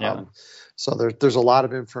 So there's a lot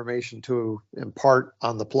of information to impart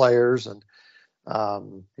on the players, and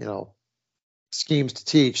schemes to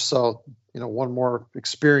teach. So one more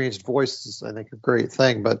experienced voice is, I think, a great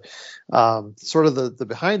thing. But sort of the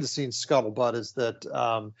behind the scenes scuttlebutt is that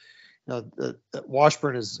that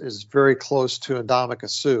Washburn is very close to Ndamukong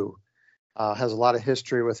Suh, has a lot of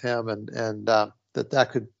history with him, and that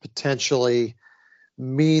could potentially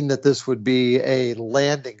mean that this would be a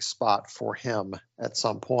landing spot for him at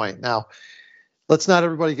some point. Now, let's not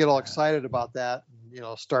everybody get all excited about that,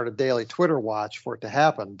 start a daily Twitter watch for it to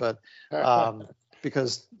happen. But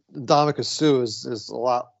because Ndamukong Suh is a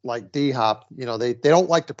lot like D-Hop, they don't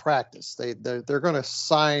like to practice. They're going to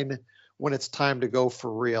sign when it's time to go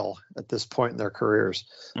for real at this point in their careers.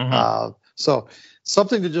 Mm-hmm. So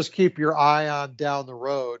something to just keep your eye on down the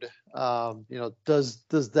road. Does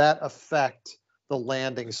that affect the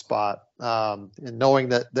landing spot? And knowing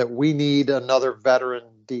that we need another veteran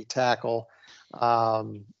D tackle,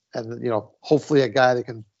 and hopefully a guy that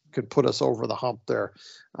could put us over the hump there.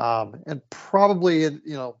 And probably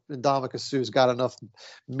Ndamukong Suh's got enough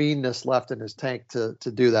meanness left in his tank to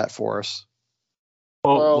do that for us.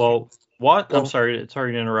 I'm sorry to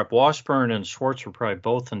interrupt. Washburn and Schwartz were probably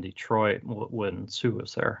both in Detroit when Suh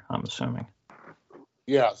was there, I'm assuming.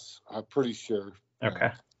 Yes, I'm pretty sure.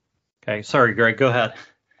 Okay. Sorry, Greg. Go ahead.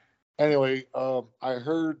 Anyway, I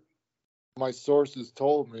heard, my sources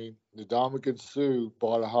told me that Ndamukong Suh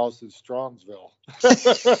bought a house in Strongsville.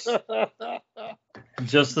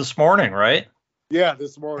 Just this morning, right? Yeah,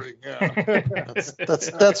 this morning. Yeah.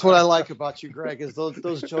 That's what I like about you, Greg, is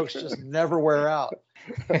those jokes just never wear out.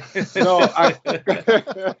 No,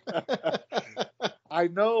 I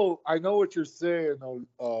know what you're saying,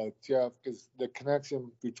 Jeff, because the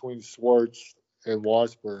connection between Schwartz and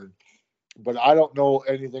Washburn, but I don't know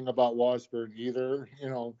anything about Washburn either.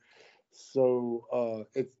 So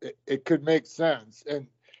it could make sense. And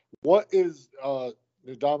what is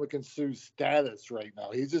Ndamukong Suh's status right now?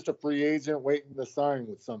 He's just a free agent waiting to sign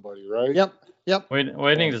with somebody, right? Yep.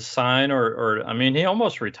 Waiting to sign, or I mean, he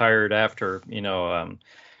almost retired after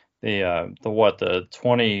the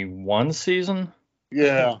 21 season.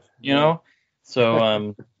 Yeah.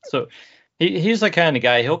 So he's the kind of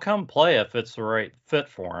guy, he'll come play if it's the right fit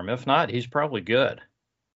for him. If not, he's probably good.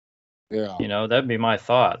 Yeah. That'd be my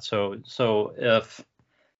thought. So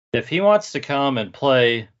if he wants to come and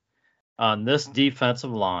play on this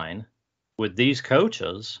defensive line with these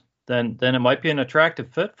coaches, then it might be an attractive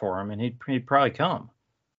fit for him, and he'd probably come.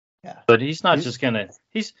 Yeah. But he's not just gonna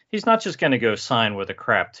go sign with a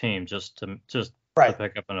crap team just to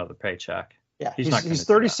pick up another paycheck. Yeah, he's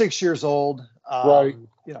 36 years old. Right.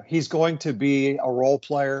 He's going to be a role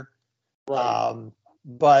player. Right.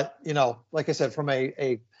 But like I said, from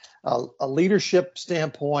a leadership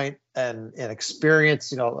standpoint and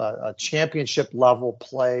experience, a championship level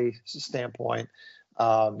play standpoint,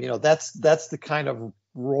 that's the kind of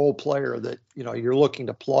role player that you're looking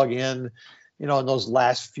to plug in, in those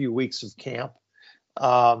last few weeks of camp.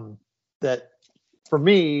 That for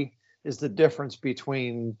me is the difference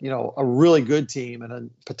between a really good team and a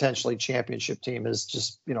potentially championship team is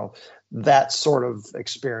just that sort of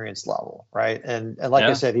experience level, right? And like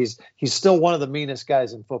I said, he's still one of the meanest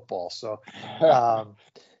guys in football, so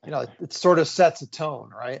it sort of sets a tone,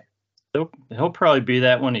 right? He'll probably be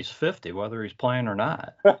that when he's 50, whether he's playing or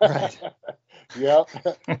not. Right. Yep.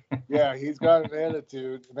 Yeah, he's got an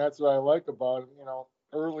attitude, and that's what I like about him.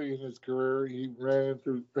 Early in his career, he ran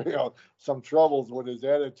through some troubles with his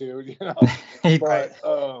attitude, but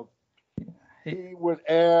he would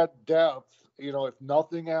add depth. If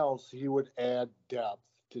nothing else, he would add depth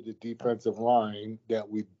to the defensive line that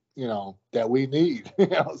we need.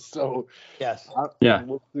 So yes,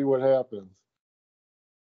 we'll see what happens.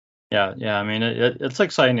 Yeah. I mean, it's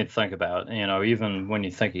exciting to think about. Even when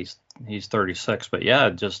you think he's 36, but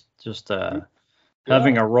just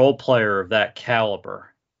having a role player of that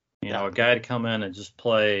caliber, a guy to come in and just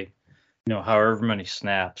play, however many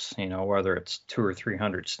snaps, whether it's 200 or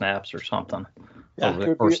 300 snaps or something over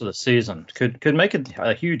the course of the season, could make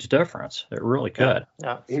a huge difference. It really could.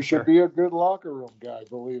 Yeah, he should be a good locker room guy,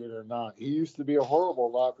 believe it or not. He used to be a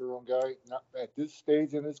horrible locker room guy. Not at this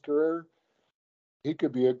stage in his career, he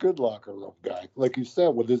could be a good locker room guy, like you said,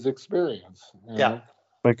 with his experience.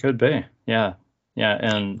 It could be. Yeah,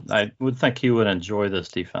 and I would think he would enjoy this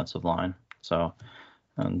defensive line. So,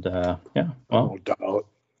 and no doubt.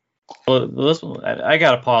 Well, listen, I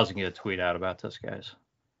got to pause and get a tweet out about this, guys.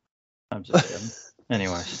 I'm just kidding.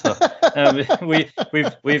 Anyway, so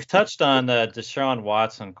we've touched on Deshaun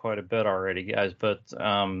Watson quite a bit already, guys, but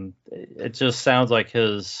it just sounds like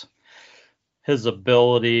his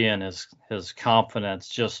ability and his confidence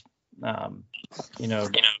just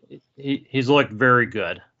he's looked very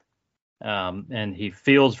good, and he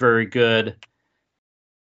feels very good.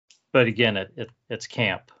 But again, it's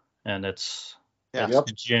camp and it's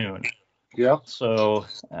June. Yeah. So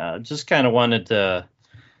just kind of wanted to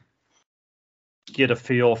get a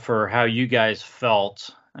feel for how you guys felt.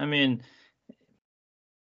 I mean,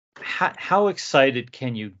 how excited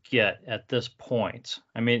can you get at this point?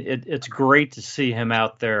 I mean, it's great to see him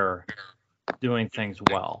out there doing things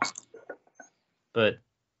well, but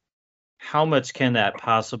how much can that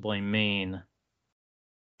possibly mean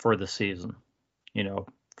for the season?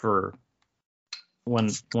 For when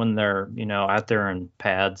they're out there in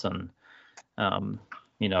pads and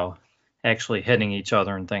actually hitting each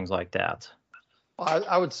other and things like that. Well,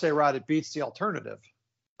 I would say, Rod, it beats the alternative,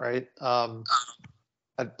 right?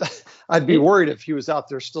 I'd be worried if he was out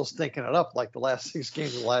there still stinking it up like the last 6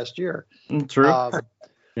 games of last year. True.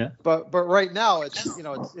 Yeah. But right now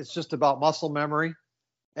it's just about muscle memory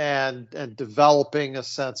and developing a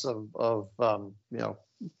sense of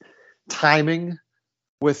timing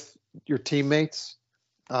with your teammates.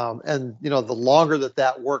 And the longer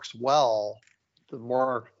that works well, the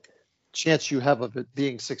more chance you have of it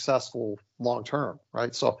being successful long term,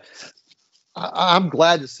 right? So I'm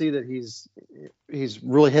glad to see that he's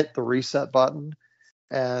really hit the reset button,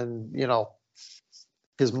 and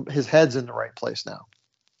his head's in the right place now.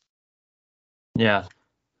 Yeah.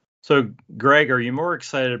 So Greg, are you more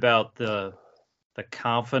excited about the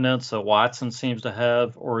confidence that Watson seems to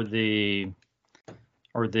have, or the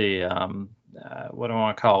what do I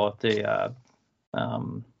want to call it,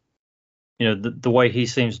 the way he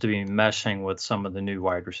seems to be meshing with some of the new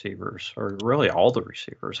wide receivers, or really all the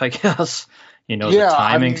receivers, I guess. The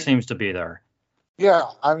timing seems to be there. Yeah,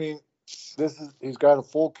 I mean, he's got a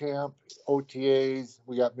full camp, OTAs.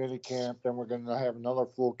 We got minicamp. Then we're going to have another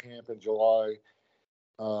full camp in July.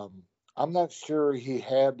 I'm not sure he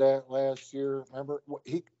had that last year. Remember,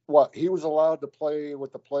 he was allowed to play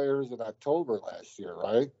with the players in October last year,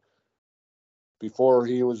 right? Before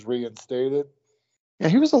he was reinstated. Yeah,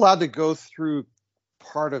 he was allowed to go through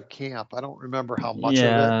part of camp. I don't remember how much of it.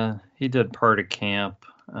 Yeah, he did part of camp.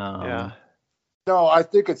 No, I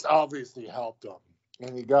think it's obviously helped him.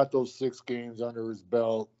 And he got those 6 games under his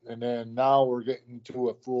belt. And then now we're getting to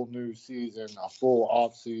a full new season, a full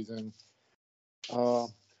off season.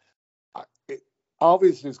 It,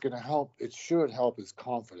 obviously, it's going to help. It should help his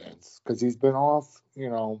confidence because he's been off,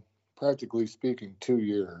 practically speaking, 2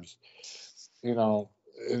 years,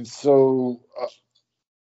 And so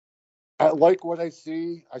I like what I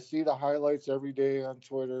see. I see the highlights every day on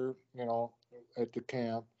Twitter, at the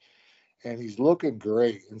camp. And he's looking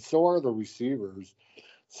great. And so are the receivers.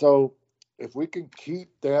 So if we can keep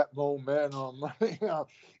that momentum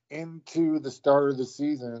into the start of the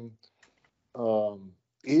season,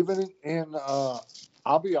 even in,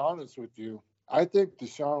 I'll be honest with you, I think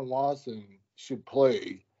Deshaun Watson should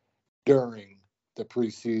play during the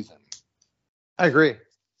preseason. I agree.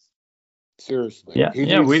 Seriously.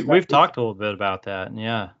 Yeah, we've talked a little bit about that.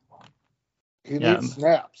 Yeah. He needs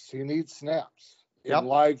snaps. He needs snaps in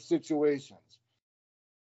live situations.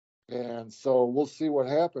 And so we'll see what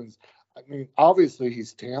happens. I mean, obviously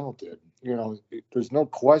he's talented. There's no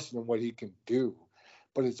question what he can do.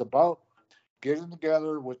 But it's about getting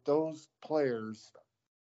together with those players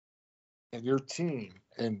and your team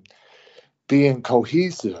and being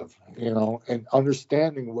cohesive, and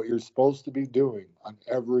understanding what you're supposed to be doing on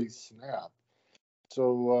every snap.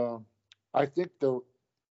 So I think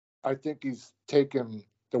he's taken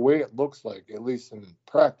the way it looks like, at least in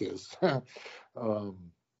practice.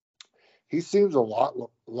 He seems a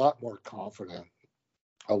lot more confident.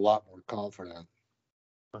 A lot more confident.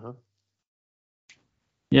 Uh-huh.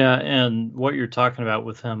 Yeah, and what you're talking about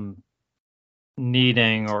with him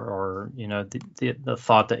needing, or the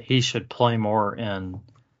thought that he should play more in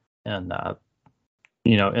the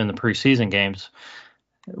preseason games.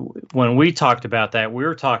 When we talked about that, we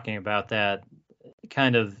were talking about that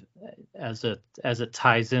kind of as it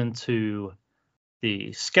ties into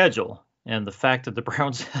the schedule and the fact that the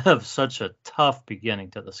Browns have such a tough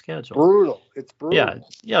beginning to the schedule. Brutal. It's brutal.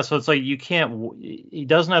 Yeah. So it's like he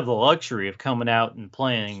doesn't have the luxury of coming out and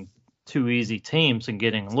playing 2 easy teams and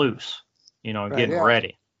getting loose, and getting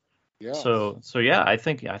ready. Yeah. So yeah, I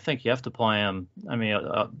think you have to play him. I mean,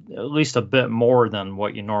 at least a bit more than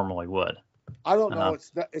what you normally would. I don't know.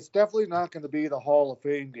 It's definitely not going to be the Hall of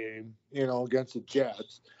Fame game, against the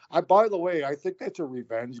Jets. By the way, I think that's a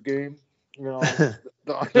revenge game.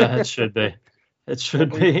 It should be. It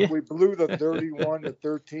should be. We blew the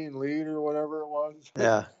 31-13 lead or whatever it was.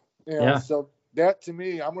 Yeah. So that, to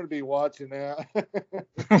me, I'm going to be watching that.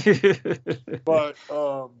 But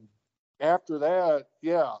after that,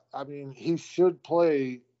 yeah, I mean, he should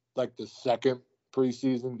play like the second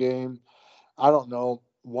preseason game. I don't know,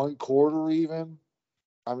 1 quarter even.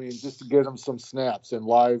 I mean, just to get him some snaps in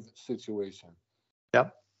live situation.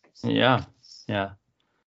 Yep. Yeah.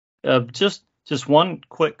 Just one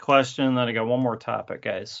quick question, then I got one more topic,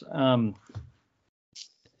 guys.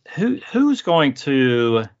 Who's going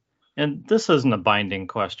to, and this isn't a binding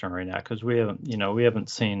question right now because we haven't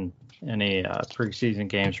seen any preseason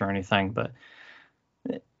games or anything, but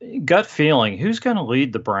gut feeling, who's going to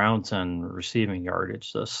lead the Browns in receiving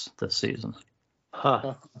yardage this season?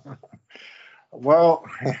 Huh. Well,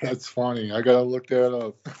 that's funny. I gotta look that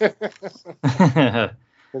up because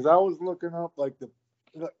I was looking up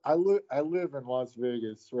I live in Las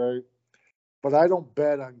Vegas, right? But I don't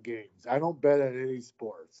bet on games. I don't bet at any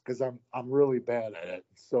sports because I'm really bad at it.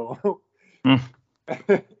 So,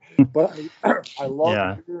 but I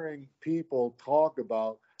love hearing people talk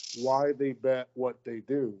about why they bet what they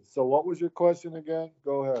do. So, what was your question again?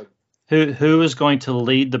 Go ahead. Who is going to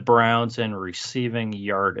lead the Browns in receiving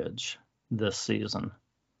yardage this season?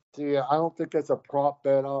 See, I don't think that's a prop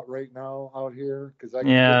bet out right now out here because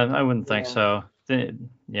I wouldn't think so.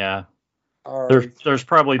 Yeah. Right. There's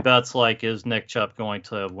probably bets like, is Nick Chubb going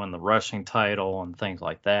to win the rushing title and things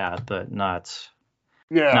like that, but not.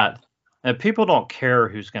 And people don't care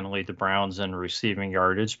who's going to lead the Browns in receiving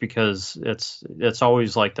yardage because it's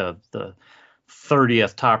always like the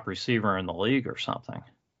 30th top receiver in the league or something.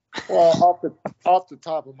 Well, off the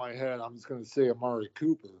top of my head, I'm just going to say Amari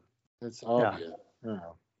Cooper. It's obvious.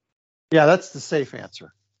 Yeah, that's the safe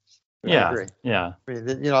answer. Yeah, I agree. Yeah. I mean,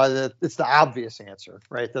 it's the obvious answer,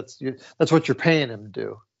 right? That's what you're paying him to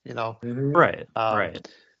do. Mm-hmm. Right. Right.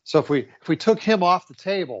 So if we took him off the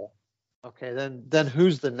table, okay, then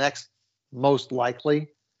who's the next most likely?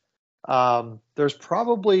 There's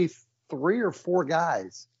probably 3 or 4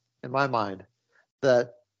 guys in my mind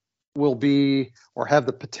that will be or have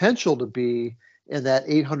the potential to be in that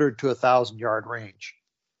 800 to 1,000 yard range,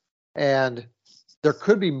 and there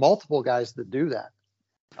could be multiple guys that do that.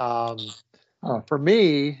 For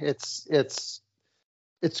me, it's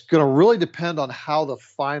it's going to really depend on how the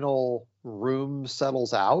final room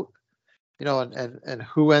settles out, and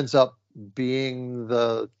who ends up being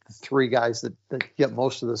the three guys that get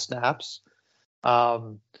most of the snaps.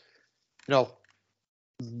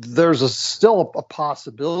 There's still a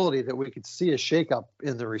possibility that we could see a shakeup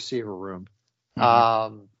in the receiver room,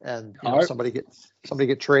 and somebody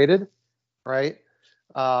get traded, right?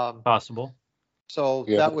 Possible. So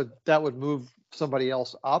that would move somebody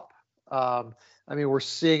else up. We're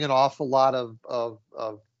seeing an awful lot of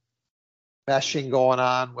meshing going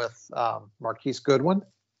on with Marquise Goodwin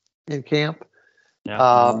in camp.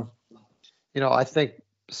 Yeah. I think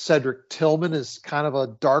Cedric Tillman is kind of a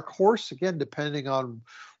dark horse, again, depending on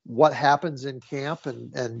what happens in camp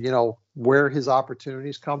and where his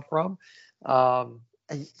opportunities come from.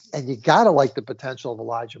 And you got to like the potential of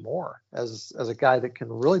Elijah Moore as a guy that can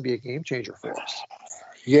really be a game changer for us.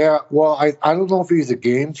 Yeah, well, I don't know if he's a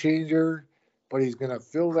game changer, but he's going to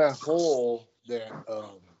fill that hole that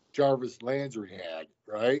Jarvis Landry had,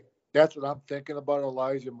 right? That's what I'm thinking about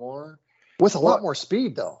Elijah Moore. With a lot more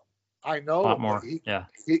speed, though. I know, a lot more. But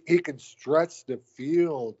he can stretch the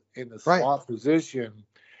field in the slot position,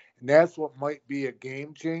 and that's what might be a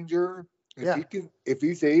game changer. If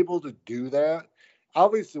he's able to do that,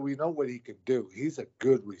 obviously we know what he can do. He's a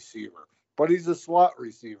good receiver, but he's a slot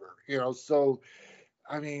receiver, So,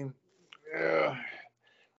 I mean,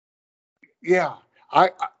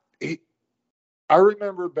 I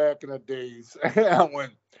remember back in the days when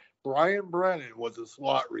Brian Brennan was a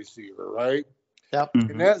slot receiver, right? Yep.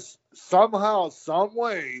 And that's somehow, some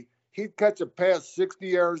way, he'd catch a pass 60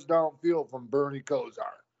 yards downfield from Bernie Kosar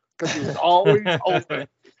because he was always open.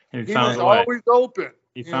 He was always open.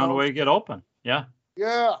 He found a way to get open. Yeah.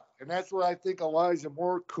 Yeah, and that's what I think Elijah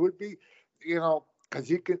Moore could be, because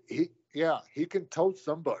he can tote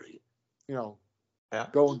somebody,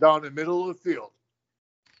 going down the middle of the field.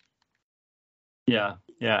 Yeah.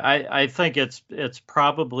 I think it's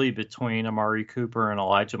probably between Amari Cooper and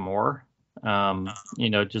Elijah Moore.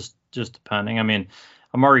 Just depending. I mean,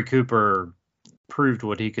 Amari Cooper proved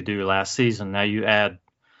what he could do last season. Now you add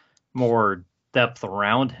more depth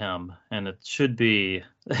around him, and that should be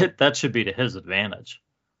to his advantage.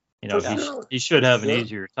 He should have an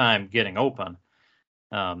easier time getting open.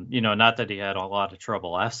 Not that he had a lot of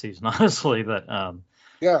trouble last season, honestly, but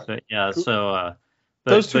So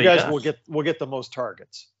those two guys will get the most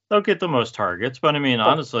targets. They'll get the most targets, but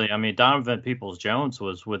honestly, Donovan Peoples-Jones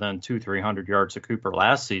was within 200-300 yards of Cooper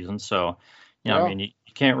last season, so you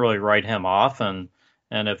can't really write him off. And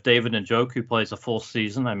if David Njoku plays a full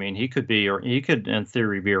season, he could in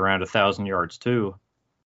theory be around 1,000 yards too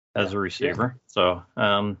as a receiver. Yeah.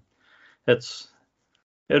 So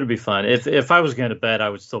it'll be fun. If I was going to bet, I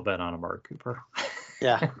would still bet on Amari Cooper.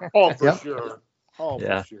 Yeah. For sure.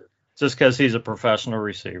 For sure. Just because he's a professional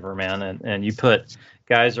receiver, man, and you put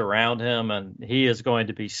guys around him, and he is going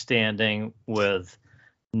to be standing with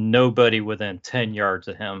nobody within 10 yards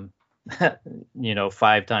of him,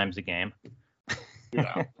 5 times a game.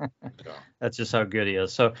 Yeah. That's just how good he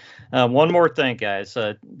is. So one more thing, guys.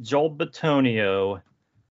 Joel Bitonio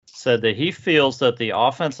said that he feels that the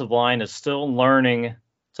offensive line is still learning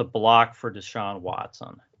to block for Deshaun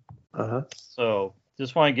Watson. So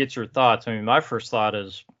just want to get your thoughts. My first thought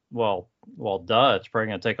is, well, duh, it's probably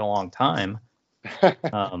going to take a long time.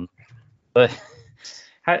 But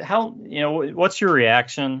how what's your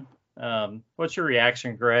reaction? What's your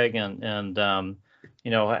reaction, Greg? And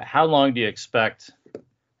how long do you expect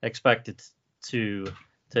it to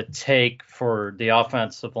take for the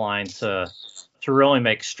offensive line to really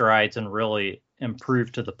make strides and really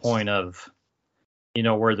improve to the point of,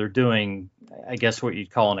 where they're doing, I guess, what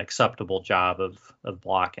you'd call an acceptable job of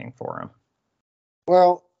blocking for him?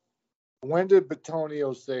 Well, when did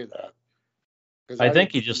Bitonio say that? I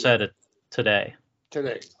think he just said it today.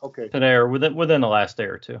 Today, okay. Today or within the last day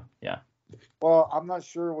or two, yeah. Well, I'm not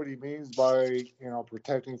sure what he means by,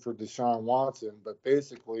 protecting for Deshaun Watson, but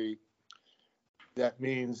basically that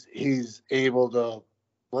means he's able to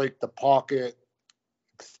break the pocket,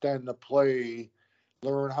 extend the play,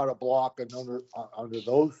 learn how to block under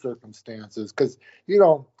those circumstances. Because,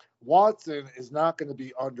 Watson is not going to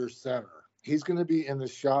be under center. He's going to be in the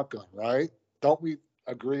shotgun, right? Don't we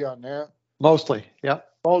agree on that? Mostly, yeah.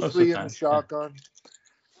 Mostly in the shotgun.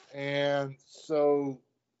 Yeah. And so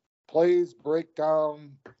plays break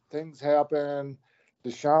down, things happen.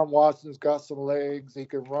 Deshaun Watson's got some legs. He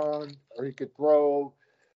can run or he could throw.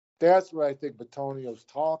 That's what I think Bitonio's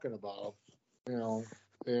talking about,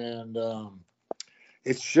 and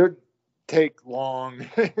it should take long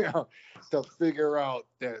to figure out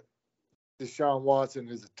that Deshaun Watson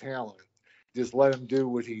is a talent. Just let him do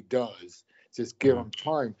what he does. Just give him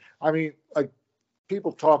time. I mean, like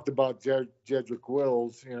people talked about Jedrick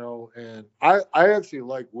Wills, and I actually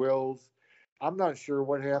like Wills. I'm not sure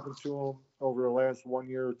what happened to him over the last 1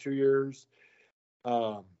 year or 2 years.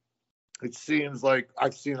 It seems like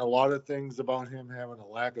I've seen a lot of things about him having a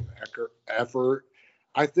lack of effort.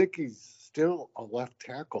 I think he's still a left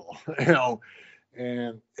tackle,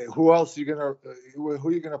 And who else who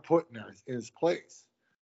are you gonna put in his place?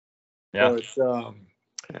 Yeah.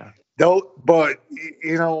 But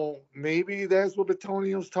maybe that's what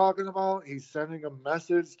Bitonio's talking about. He's sending a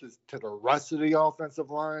message to the rest of the offensive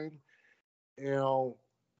line,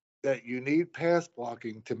 that you need pass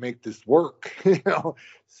blocking to make this work.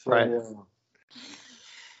 So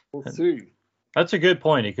we'll see. That's a good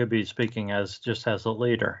point. He could be speaking as a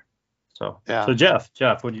leader. So Jeff,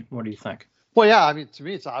 what do you think? Well, yeah, I mean, to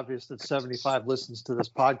me, it's obvious that 75 listens to this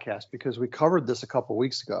podcast because we covered this a couple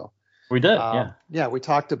weeks ago. We did, yeah. We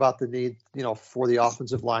talked about the need, for the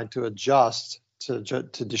offensive line to adjust to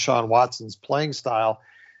Deshaun Watson's playing style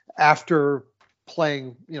after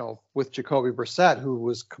playing, with Jacoby Brissett, who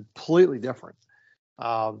was completely different.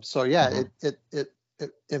 It's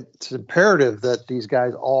imperative that these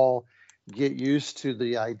guys all get used to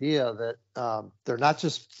the idea that they're not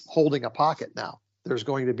just holding a pocket now. There's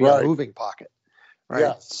going to be a moving pocket, right?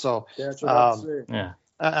 Yeah. So that's what I'm saying. Yeah,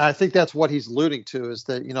 I think that's what he's alluding to is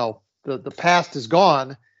that the past is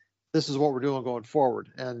gone. This is what we're doing going forward,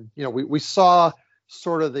 and we saw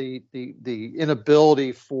sort of the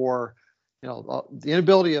inability for the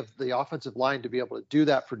inability of the offensive line to be able to do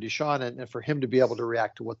that for Deshaun and for him to be able to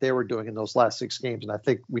react to what they were doing in those last 6 games. And I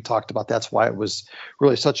think we talked about that's why it was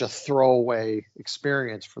really such a throwaway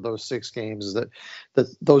experience for those 6 games is that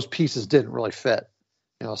those pieces didn't really fit.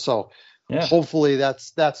 Hopefully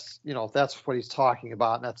that's what he's talking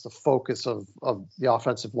about. And that's the focus of the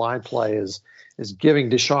offensive line play is giving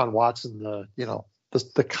Deshaun Watson the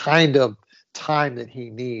kind of time that he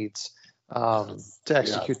needs to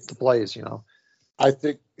execute the plays, I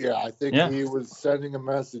think he was sending a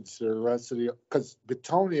message to the rest of because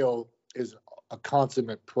Bitonio is a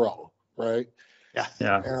consummate pro, right?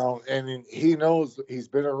 Yeah. And he knows he's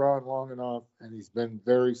been around long enough and he's been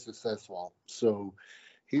very successful. So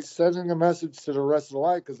he's sending a message to the rest of the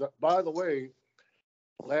line because, by the way,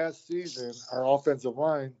 last season our offensive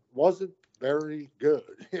line wasn't very good,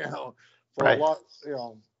 for a lot,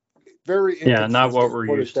 very inconsistent. Not what we're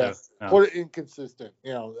used to. Put it inconsistent,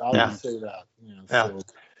 I would say that. So,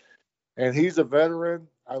 and he's a veteran.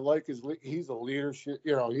 I like he's a leadership.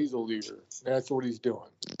 He's a leader. That's what he's doing.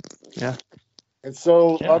 Yeah. And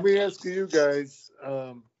so let me ask you guys: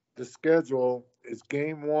 the schedule is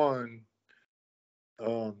Game 1,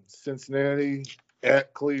 Cincinnati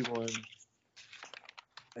at Cleveland,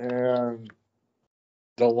 and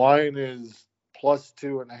the line is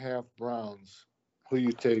 +2.5 Browns. Who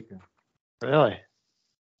you taking? Really?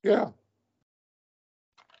 Yeah.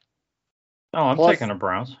 Oh, I'm taking the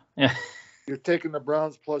Browns. Yeah. You're taking the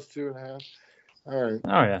Browns +2.5. All right.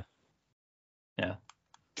 Oh yeah. Yeah.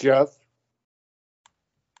 Jeff.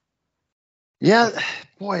 Yeah,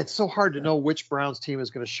 boy, it's so hard to know which Browns team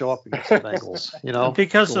is going to show up against the Bengals.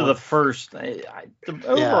 Because of the first.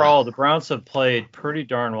 Overall, the Browns have played pretty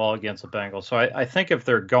darn well against the Bengals. So I think if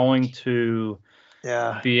they're going to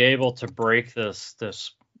be able to break this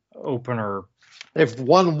opener, they've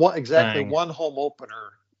won one home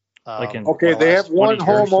opener. They have one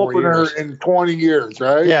home opener in 20 years,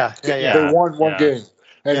 right? Yeah. They won one game.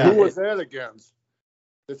 And who was that against?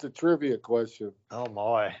 It's a trivia question. Oh,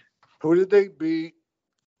 boy. Who did they beat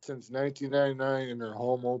since 1999 in their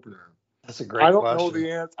home opener? That's a great question.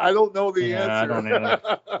 I don't know the answer. I don't either.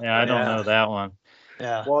 I don't know that one.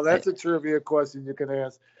 Yeah. Well, that's a trivia question you can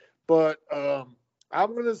ask. But I'm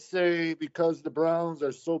going to say because the Browns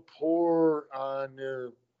are so poor on their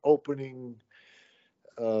opening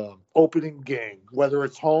game, whether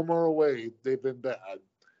it's home or away, they've been bad.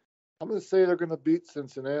 I'm going to say they're going to beat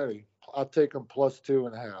Cincinnati. I'll take them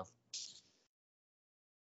 +2.5.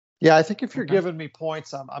 Yeah, I think if you're giving me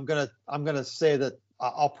points, I'm gonna say that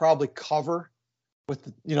I'll probably cover with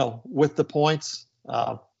the points,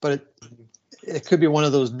 but it could be one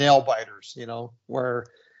of those nail biters, where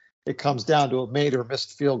it comes down to a made or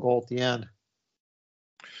missed field goal at the end.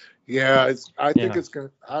 Yeah, I think it's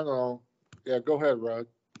gonna. I don't know. Yeah, go ahead, Rod.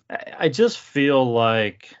 I just feel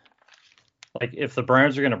like if the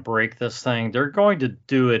Browns are going to break this thing, they're going to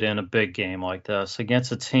do it in a big game like this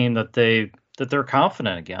against a team that they're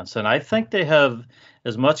confident against. And I think they have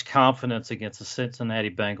as much confidence against the Cincinnati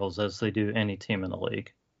Bengals as they do any team in the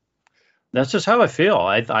league. That's just how I feel.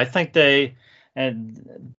 I think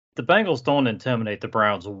and the Bengals don't intimidate the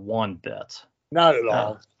Browns one bit. Not at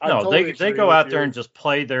all. No, totally they agree go with out there you. and just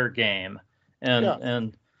play their game, and Yeah.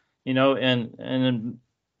 and you know, and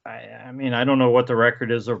I mean, I don't know what the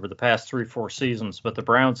record is over the past 3-4 seasons, but the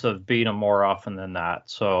Browns have beat them more often than that.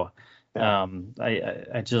 So, Yeah.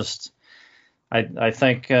 I just I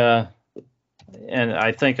think. And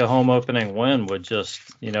I think a home opening win would just,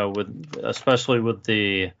 you know, with especially with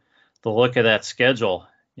the look of that schedule,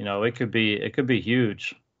 you know, it could be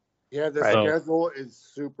huge. Yeah, the Right. schedule is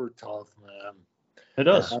super tough, man. It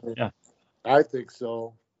does. I mean, Yeah. I think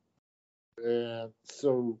so. And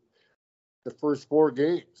so the first 4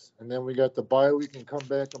 games, and then we got the bye week and come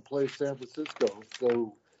back and play San Francisco.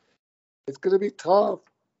 So it's going to be tough,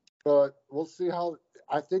 but we'll see how.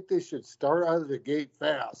 I think they should start out of the gate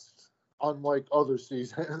fast, unlike other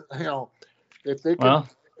seasons. You know, if they can, Well,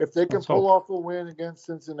 if they can let's pull hope. off a win against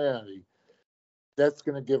Cincinnati, that's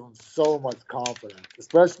going to give them so much confidence,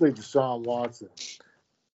 especially Deshaun Watson.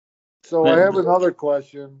 So I have another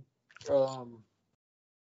question.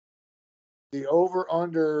 The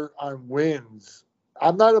over/under on wins.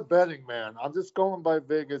 I'm not a betting man. I'm just going by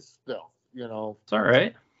Vegas stuff, you know. It's all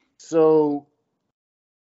right. So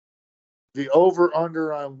the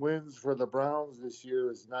over/under on wins for the Browns this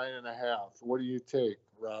year is 9.5. What do you take,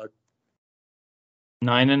 Rod?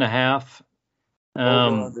 9.5.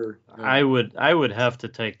 Over/under. Yeah. I would have to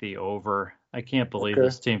take the over. I can't believe Okay.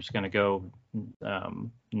 this team's going to go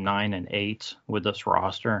 9-8 with this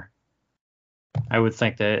roster. I would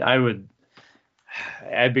think that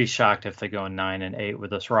I'd be shocked if they go 9-8 with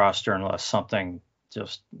this roster unless something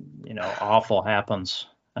just, you know, awful happens.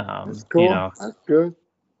 That's cool. You know, That's good.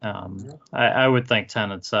 I would think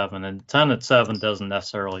 10-7, and 10-7 doesn't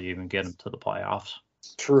necessarily even get them to the playoffs.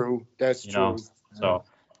 True. That's You true. know, so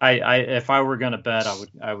I if I were going to bet,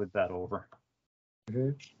 I would bet over.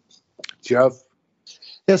 Mm-hmm. Jeff.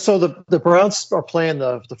 Yeah, so the Browns are playing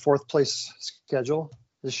the 4th place schedule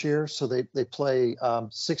this year. So they play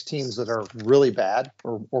 6 teams that are really bad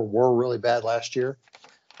or were really bad last year.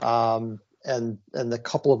 And a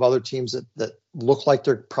couple of other teams that look like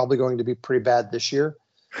they're probably going to be pretty bad this year.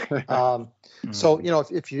 So, you know,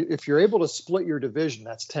 if you're able to split your division,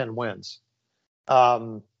 that's 10 wins.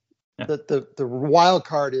 The wild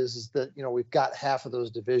card is that, you know, we've got half of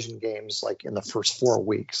those division games like in the first 4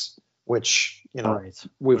 weeks, which, you know,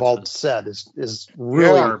 we've all said is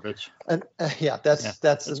really garbage. And that's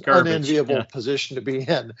an garbage. unenviable position to be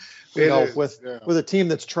in, you know, with a team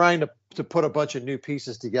that's trying to put a bunch of new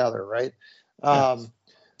pieces together, right?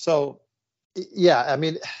 So, yeah, I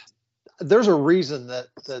mean, there's a reason that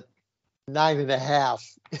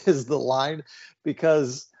 9.5 is the line,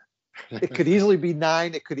 because it could easily be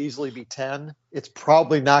 9, it could easily be 10. It's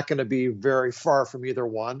probably not going to be very far from either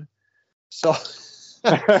one. So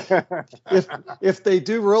if they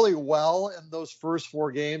do really well in those first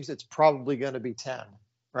 4 games, it's probably going to be 10,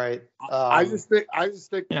 right? I just think.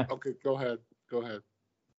 Yeah. Okay, go ahead.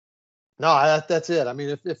 No, that's it. I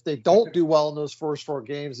mean, if they don't do well in those first 4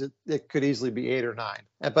 games, it could easily be 8 or 9.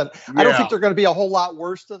 But I don't think they're going to be a whole lot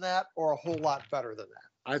worse than that or a whole lot better than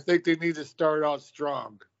that. I think they need to start out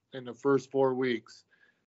strong in the first 4 weeks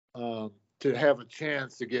to have a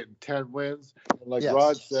chance to get 10 wins. And like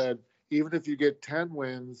Rod said, even if you get 10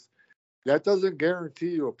 wins, that doesn't guarantee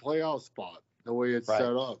you a playoff spot the way it's set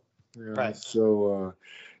up. You know? Right. So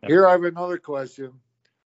here I have another question.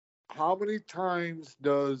 How many times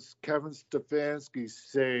does Kevin Stefanski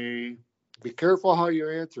say, be careful how you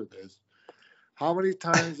answer this, how many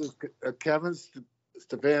times does Kevin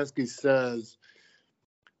Stefanski says,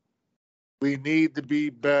 we need to be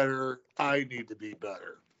better, I need to be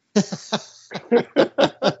better?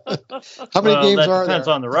 How many games are there? Depends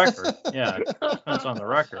on the record. Yeah, depends on the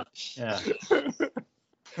record. Yeah.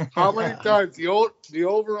 How many times? The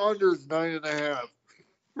over/under is 9.5.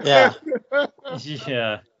 Yeah.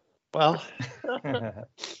 Yeah. Well,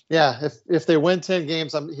 yeah. If they win 10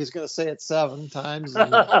 games, he's going to say it 7 times.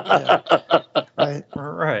 And, right.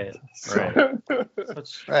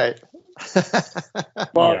 Right.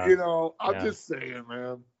 But you know, I'm just saying,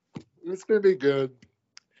 man, it's going to be good.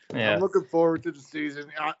 Yeah. I'm looking forward to the season.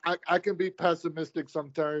 I can be pessimistic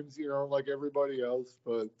sometimes, you know, like everybody else,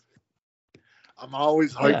 but I'm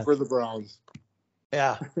always hyped for the Browns.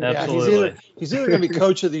 Yeah, absolutely. Yeah, he's either going to be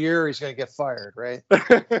coach of the year or he's going to get fired, right?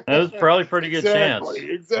 That's probably a pretty good chance.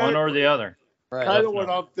 Exactly. One or the other. Right. Kind of what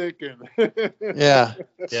I'm thinking. Yeah.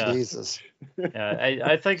 Jesus. Yeah,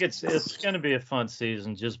 I think it's going to be a fun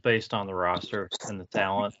season just based on the roster and the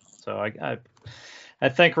talent. So I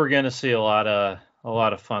think we're going to see a lot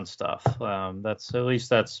of fun stuff. That's at least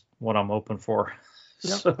that's what I'm hoping for.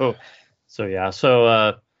 Yep.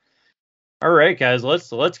 So all right, guys,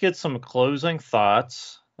 let's get some closing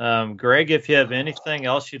thoughts. Greg, if you have anything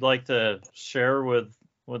else you'd like to share with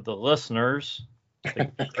the listeners,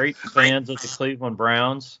 the great fans of the Cleveland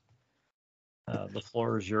Browns, the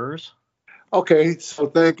floor is yours. Okay, so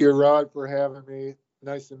thank you, Rod, for having me.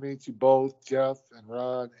 Nice to meet you both, Jeff and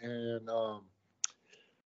Rod. And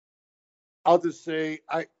I'll just say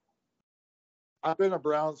I've been a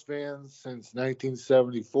Browns fan since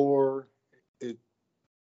 1974.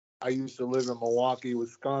 I used to live in Milwaukee,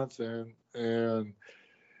 Wisconsin, and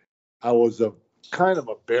I was a kind of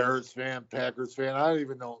a Bears fan, Packers fan. I don't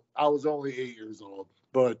even know. I was only 8 years old,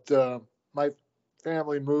 but my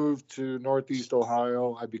family moved to Northeast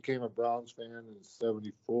Ohio. I became a Browns fan in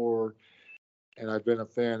 '74, and I've been a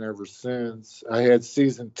fan ever since. I had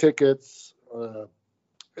season tickets in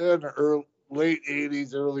the late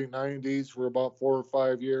 '80s, early '90s for about 4 or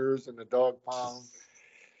 5 years in the dog pound.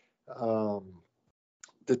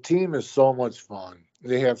 The team is so much fun.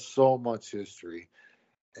 They have so much history,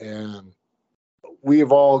 and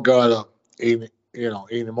we've all got an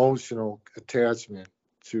emotional attachment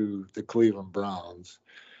to the Cleveland Browns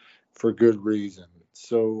for good reason.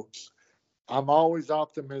 So I'm always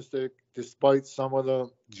optimistic, despite some of the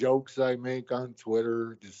jokes I make on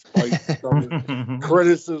Twitter, despite some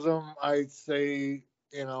criticism I say.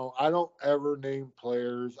 I don't ever name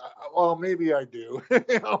players. Well, maybe I do.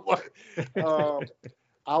 But,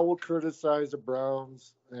 I will criticize the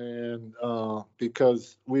Browns, and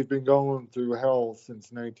because we've been going through hell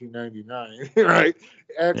since 1999, right?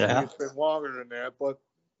 Actually, Yeah. It's been longer than that, but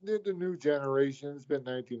the new generation has been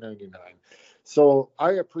 1999. So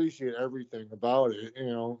I appreciate everything about it,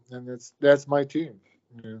 and that's my team.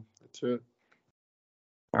 That's it.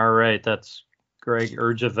 All right, that's Greg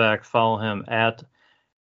Urjevec. Follow him at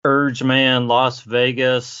Urgeman Las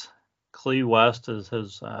Vegas. CleWest is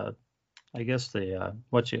his. I guess the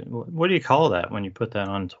what do you call that when you put that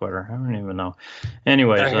on Twitter? I don't even know.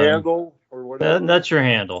 Anyways, A handle or whatever. That's your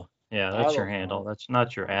handle. Yeah, that's I your don't handle. know. That's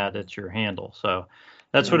not your ad. It's your handle. So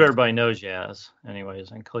that's what everybody knows you as.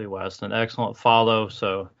 Anyways, and CleWest, an excellent follow.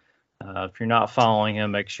 So if you're not following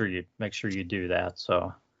him, make sure you do that.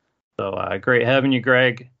 So great having you,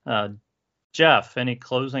 Greg. Jeff, any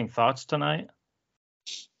closing thoughts tonight?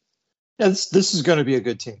 Yeah, this is going to be a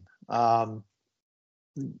good team.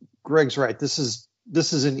 Greg's right. This is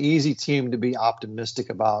an easy team to be optimistic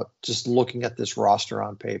about, just looking at this roster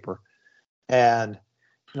on paper. And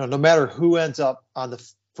no matter who ends up on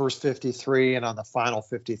the first 53 and on the final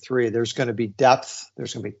 53, there's going to be depth.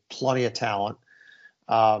 There's going to be plenty of talent.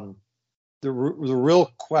 The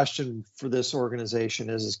real question for this organization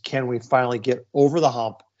is can we finally get over the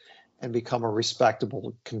hump and become a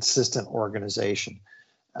respectable, consistent organization?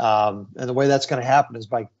 And the way that's going to happen is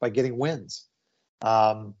by getting wins.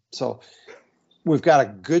 So we've got a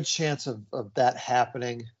good chance of that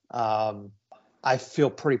happening. I feel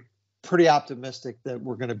pretty optimistic that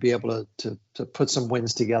we're going to be able to put some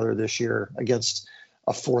wins together this year against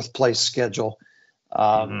a fourth place schedule.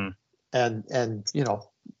 And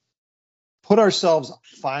put ourselves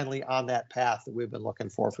finally on that path that we've been looking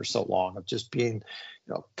for so long, of just being,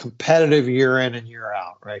 competitive year in and year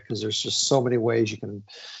out, right? Because there's just so many ways you can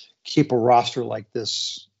keep a roster like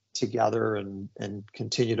this together and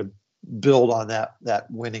continue to build on that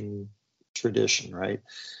winning tradition, right?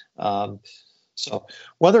 So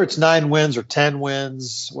whether it's 9 wins or 10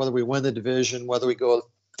 wins, whether we win the division, whether we go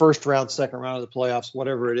first round, second round of the playoffs,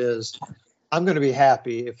 whatever it is, I'm going to be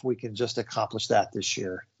happy if we can just accomplish that this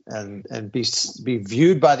year and be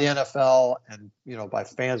viewed by the NFL and by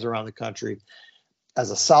fans around the country as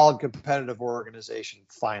a solid competitive organization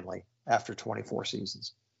finally after 24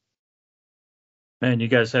 seasons. Man, you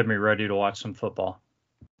guys have me ready to watch some football.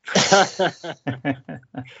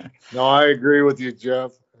 No, I agree with you,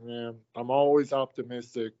 Jeff. Man, I'm always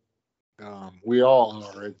optimistic. We all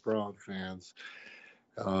are as Brown fans.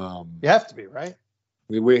 You have to be, right?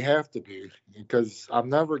 We have to be, because I'm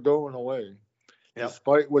never going away. Yep.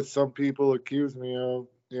 Despite what some people accuse me of,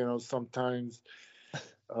 sometimes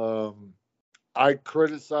I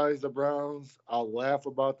criticize the Browns. I'll laugh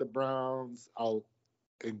about the Browns. I'll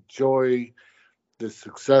enjoy the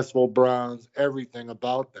successful Browns, everything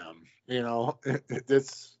about them.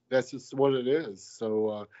 That's just what it is.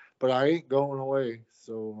 So, but I ain't going away.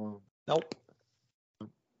 So, nope.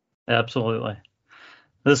 Absolutely.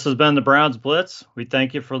 This has been the Browns Blitz. We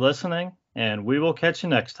thank you for listening, and we will catch you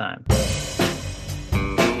next time.